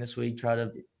playing this week. Try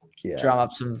to drum up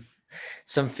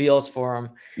some feels for him.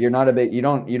 You're not a big you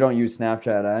don't use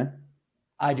Snapchat, eh?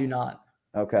 I do not.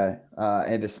 Okay.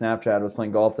 And just Snapchat. I was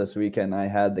playing golf this weekend. I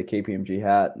had the KPMG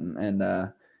hat and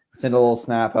sent a little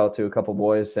snap out to a couple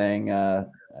boys saying, I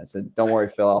said, "Don't worry,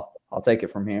 Phil. I'll take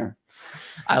it from here."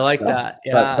 I like that.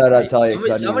 Yeah. But I tell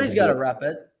you, somebody's got to rep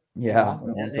it. Yeah.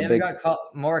 They haven't got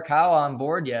Morikawa on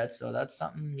board yet, so that's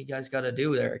something you guys got to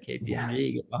do there at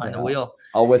KPMG. Get behind the wheel.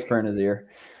 I'll whisper in his ear.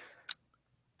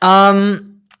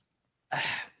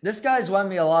 This guy's won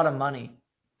me a lot of money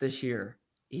this year.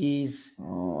 He's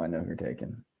I know who you're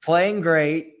taking. Playing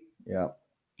great. Yeah.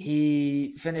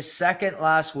 He finished second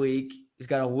last week. He's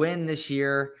got a win this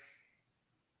year.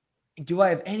 Do I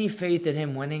have any faith in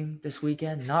him winning this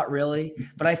weekend? Not really.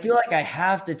 But I feel like I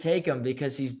have to take him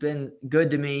because he's been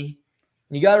good to me.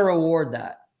 You got to reward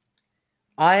that.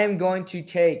 I am going to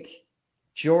take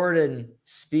Jordan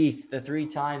Spieth, the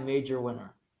 3-time major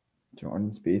winner. Jordan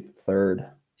Spieth, third.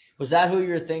 Was that who you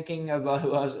were thinking about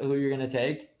who you're going to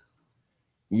take?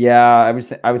 Yeah,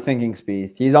 I was thinking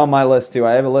Spieth. He's on my list too.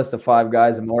 I have a list of 5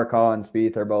 guys, and Morikawa and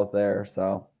Spieth are both there.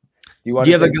 So, do you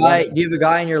have a guy? Do you have a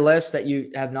guy in your list that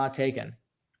you have not taken?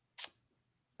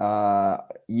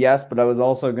 Yes, but I was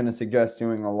also going to suggest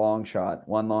doing a long shot,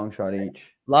 one long shot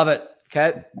each. Love it.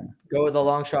 Okay, go with the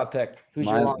long shot pick. Who's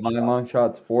your long shot? My long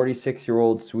shot's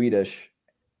 46-year-old Swedish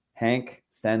Hank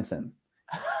Stenson.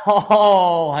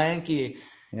 Oh, Hanky.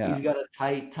 Yeah. He's got a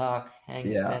tight tuck.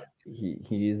 Hank Stenson.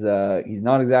 He's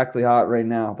not exactly hot right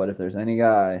now, but if there's any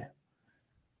guy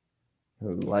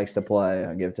who likes to play,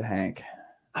 I'll give it to Hank.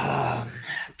 Um,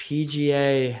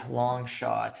 PGA long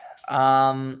shot.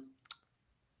 Um,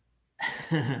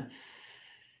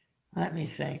 let me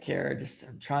think here.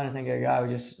 I'm trying to think of a guy who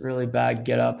just really bad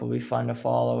get up will be fun to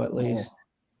follow at least.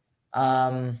 Oh,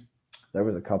 Um, there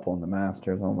was a couple in the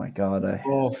Masters. Oh my God.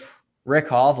 oh, Rick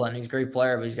Hovland. He's a great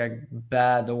player, but he's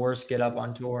got the worst get up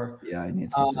on tour. Yeah, I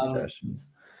need some Um, suggestions.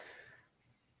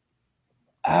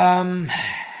 um,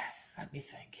 let me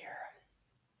think here.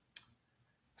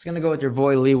 I was gonna go with your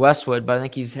boy Lee Westwood, but I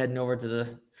think he's heading over to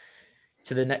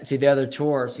the other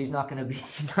tour, so he's not gonna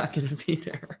be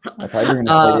there. I thought you were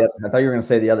gonna say I thought you were gonna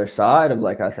say the other side of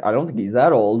like I don't think he's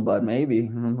that old, but maybe.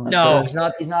 I'm not No, sure. he's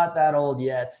not. He's not that old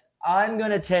yet. I'm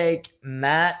gonna take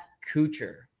Matt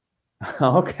Kuchar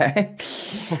Okay.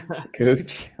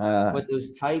 Cooch. with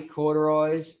those tight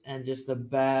corduroys and just the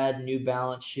bad New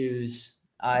Balance shoes.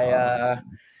 Uh,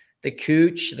 The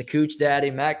Cooch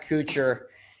daddy, Matt Kuchar.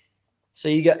 So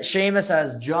you got Seamus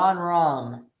has John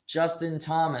Rahm, Justin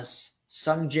Thomas,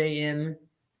 Sung J Im,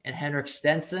 and Henrik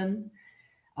Stenson.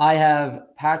 I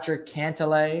have Patrick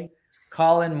Cantlay,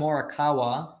 Colin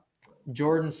Morikawa,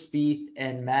 Jordan Spieth,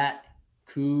 and Matt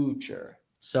Kuchar.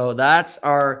 So that's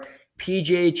our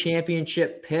PGA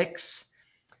Championship picks.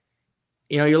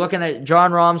 You're looking at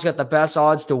John Rahm's got the best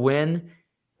odds to win.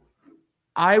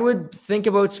 I would think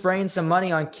about spraying some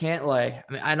money on Cantlay.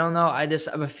 I mean, I don't know. I just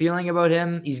have a feeling about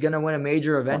him. He's going to win a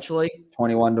major eventually.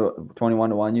 21 to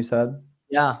 1, you said?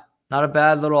 Yeah, not a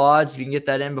bad little odds if you can get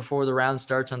that in before the round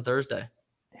starts on Thursday.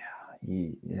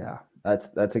 Yeah,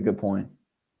 that's a good point.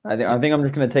 I think I'm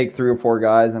just gonna take 3 or 4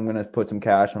 guys. I'm gonna put some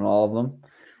cash on all of them.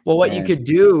 Well, what you could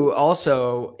do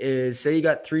also is say you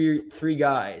got three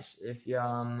guys if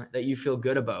that you feel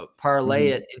good about, parlay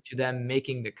it into them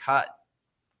making the cut.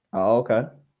 Oh, okay.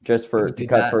 Just to cut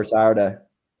that for Saturday.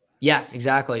 Yeah,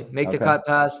 exactly. Make the cut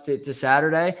pass to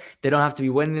Saturday. They don't have to be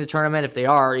winning the tournament. If they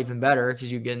are, even better,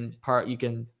 because you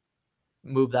can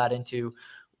move that into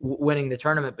winning the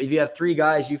tournament. But if you have 3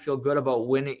 guys you feel good about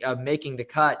winning, making the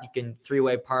cut, you can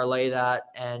 3-way parlay that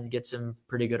and get some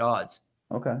pretty good odds.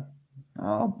 Okay.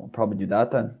 I'll probably do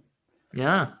that then.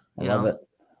 Yeah. I love it.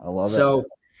 So,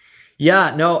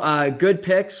 yeah, no, good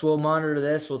picks. We'll monitor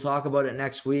this. We'll talk about it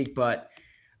next week. But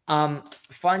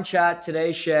fun chat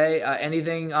today, Shay.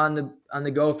 Anything on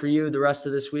the go for you the rest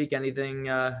of this week? Anything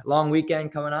long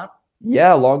weekend coming up?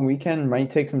 Yeah, long weekend. Might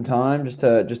take some time just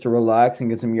to relax and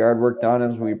get some yard work done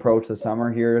as we approach the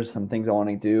summer here. Some things I want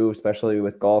to do, especially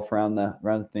with golf around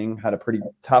the thing. Had a pretty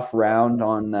tough round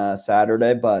on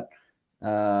Saturday, but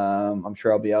I'm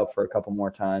sure I'll be out for a couple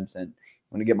more times. And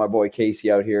I'm going to get my boy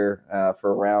Casey out here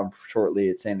for a round shortly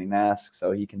at St. Ignace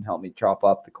so he can help me chop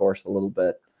up the course a little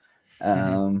bit.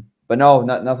 But no,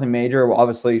 nothing major.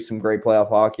 Obviously, some great playoff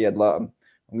hockey. I'm going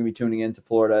to be tuning into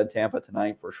Florida and Tampa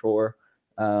tonight for sure.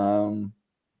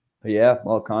 But yeah,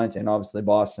 all kinds, and obviously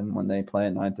Boston when they play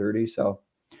at 9:30. So,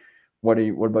 what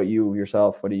about you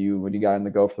yourself? What do you got in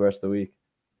the go for the rest of the week?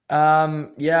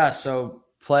 Yeah, so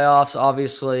playoffs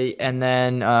obviously, and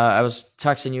then I was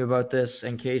texting you about this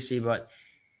and Casey, but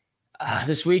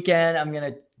this weekend I'm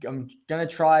gonna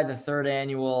try the 3rd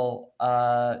annual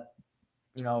Noah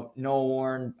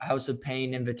Warren House of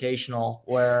Pain Invitational,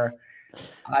 where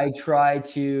I try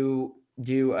to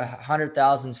do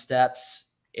 100,000 steps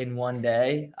in one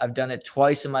day. I've done it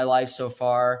twice in my life so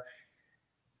far.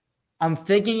 I'm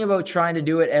thinking about trying to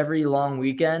do it every long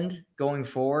weekend going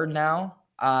forward now,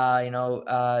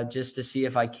 just to see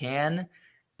if I can.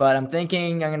 But I'm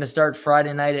thinking I'm going to start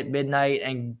Friday night at midnight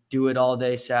and do it all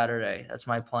day Saturday. That's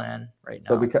my plan right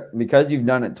now. So because you've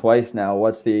done it twice now,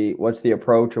 what's the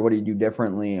approach, or what do you do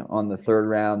differently on the 3rd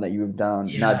round that you've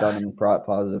not done in the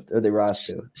positive or the last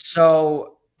 2?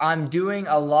 So I'm doing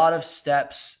a lot of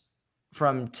steps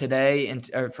from today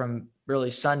from really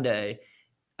Sunday,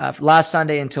 last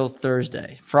Sunday until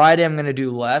Thursday. Friday I'm going to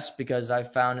do less because I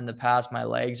found in the past my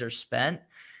legs are spent.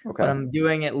 Okay. But I'm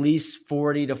doing at least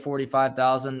 40 to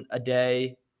 45,000 a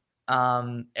day,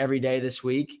 every day this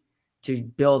week to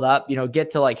build up. Get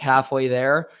to like halfway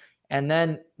there, and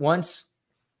then once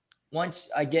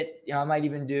I get, I might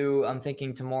even do. I'm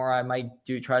thinking tomorrow I might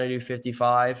try to do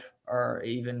 55 or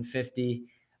even 50.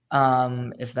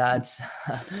 If that's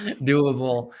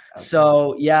doable. Okay.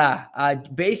 So yeah, I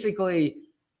basically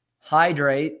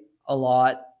hydrate a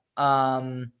lot.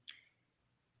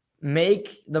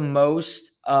 Make the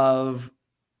most of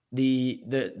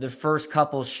the first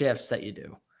couple shifts that you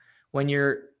do.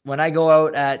 When I go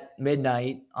out at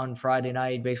midnight on Friday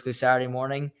night, basically Saturday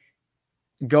morning,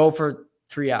 go for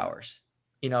 3 hours.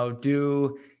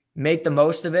 Make the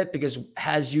most of it, because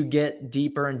as you get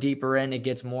deeper and deeper in, it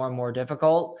gets more and more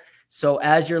difficult. So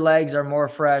as your legs are more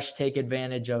fresh, take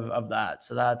advantage of that.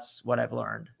 So that's what I've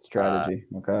learned. Strategy.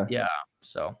 Okay. Yeah.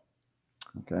 So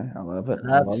Okay. I love it.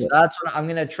 That's what I'm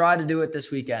going to try to do it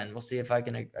this weekend. We'll see if I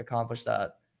can accomplish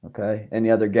that. Okay.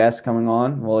 Any other guests coming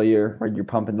on while you're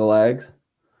pumping the legs?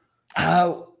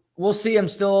 We'll see. I'm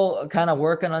still kind of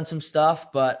working on some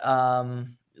stuff, but there'll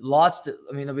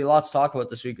be lots to talk about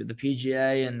this week with the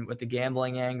PGA and with the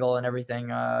gambling angle and everything.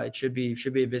 It should be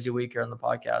a busy week here on the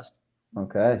podcast.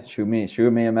 Okay. Shoot me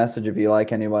a message if you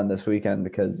like anyone this weekend,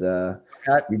 because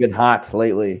you've been hot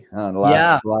lately,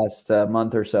 the last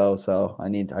month or so. So I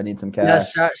need some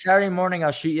cash. Yeah, Saturday morning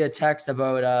I'll shoot you a text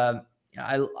about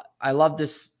I love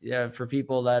this for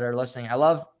people that are listening. I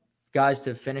love guys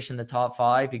to finish in the top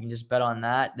 5. You can just bet on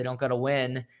that. They don't got to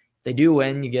win. If they do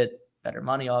win, you get better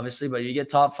money, obviously, but you get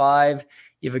top 5.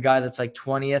 You have a guy that's like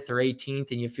 20th or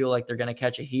 18th and you feel like they're going to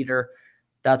catch a heater.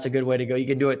 That's a good way to go. You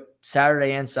can do it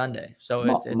Saturday and Sunday. So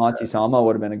Monty Sama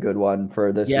would have been a good one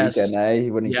for this weekend, eh?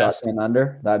 When he shot 10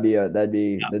 under, that'd be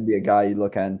a guy you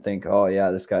look at and think, oh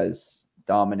yeah, this guy's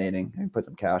dominating, and put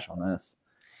some cash on this.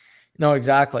 No,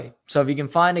 exactly. So if you can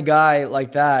find a guy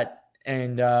like that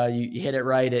and you hit it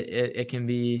right, it can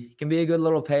be a good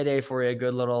little payday for you, a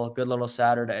good little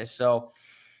Saturday. So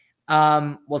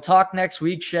we'll talk next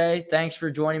week, Shay. Thanks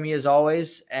for joining me as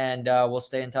always, and we'll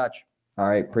stay in touch. All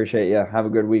right. Appreciate you. Have a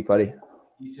good week, buddy.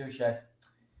 You too, Shay.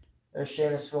 There's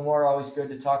Seamus Fillmore. Always good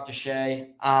to talk to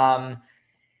Shay.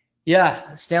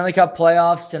 Stanley Cup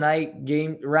playoffs tonight.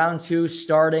 Round 2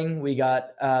 starting. We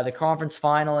got the conference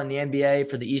final in the NBA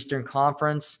for the Eastern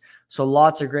Conference. So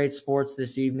lots of great sports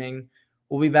this evening.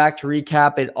 We'll be back to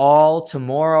recap it all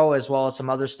tomorrow, as well as some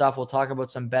other stuff. We'll talk about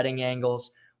some betting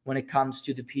angles when it comes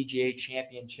to the PGA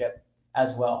Championship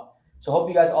as well. So hope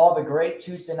you guys all have a great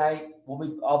Tuesday night.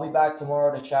 I'll be back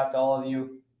tomorrow to chat to all of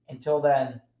you. Until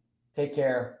then, take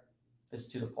care. This is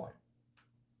To The Point.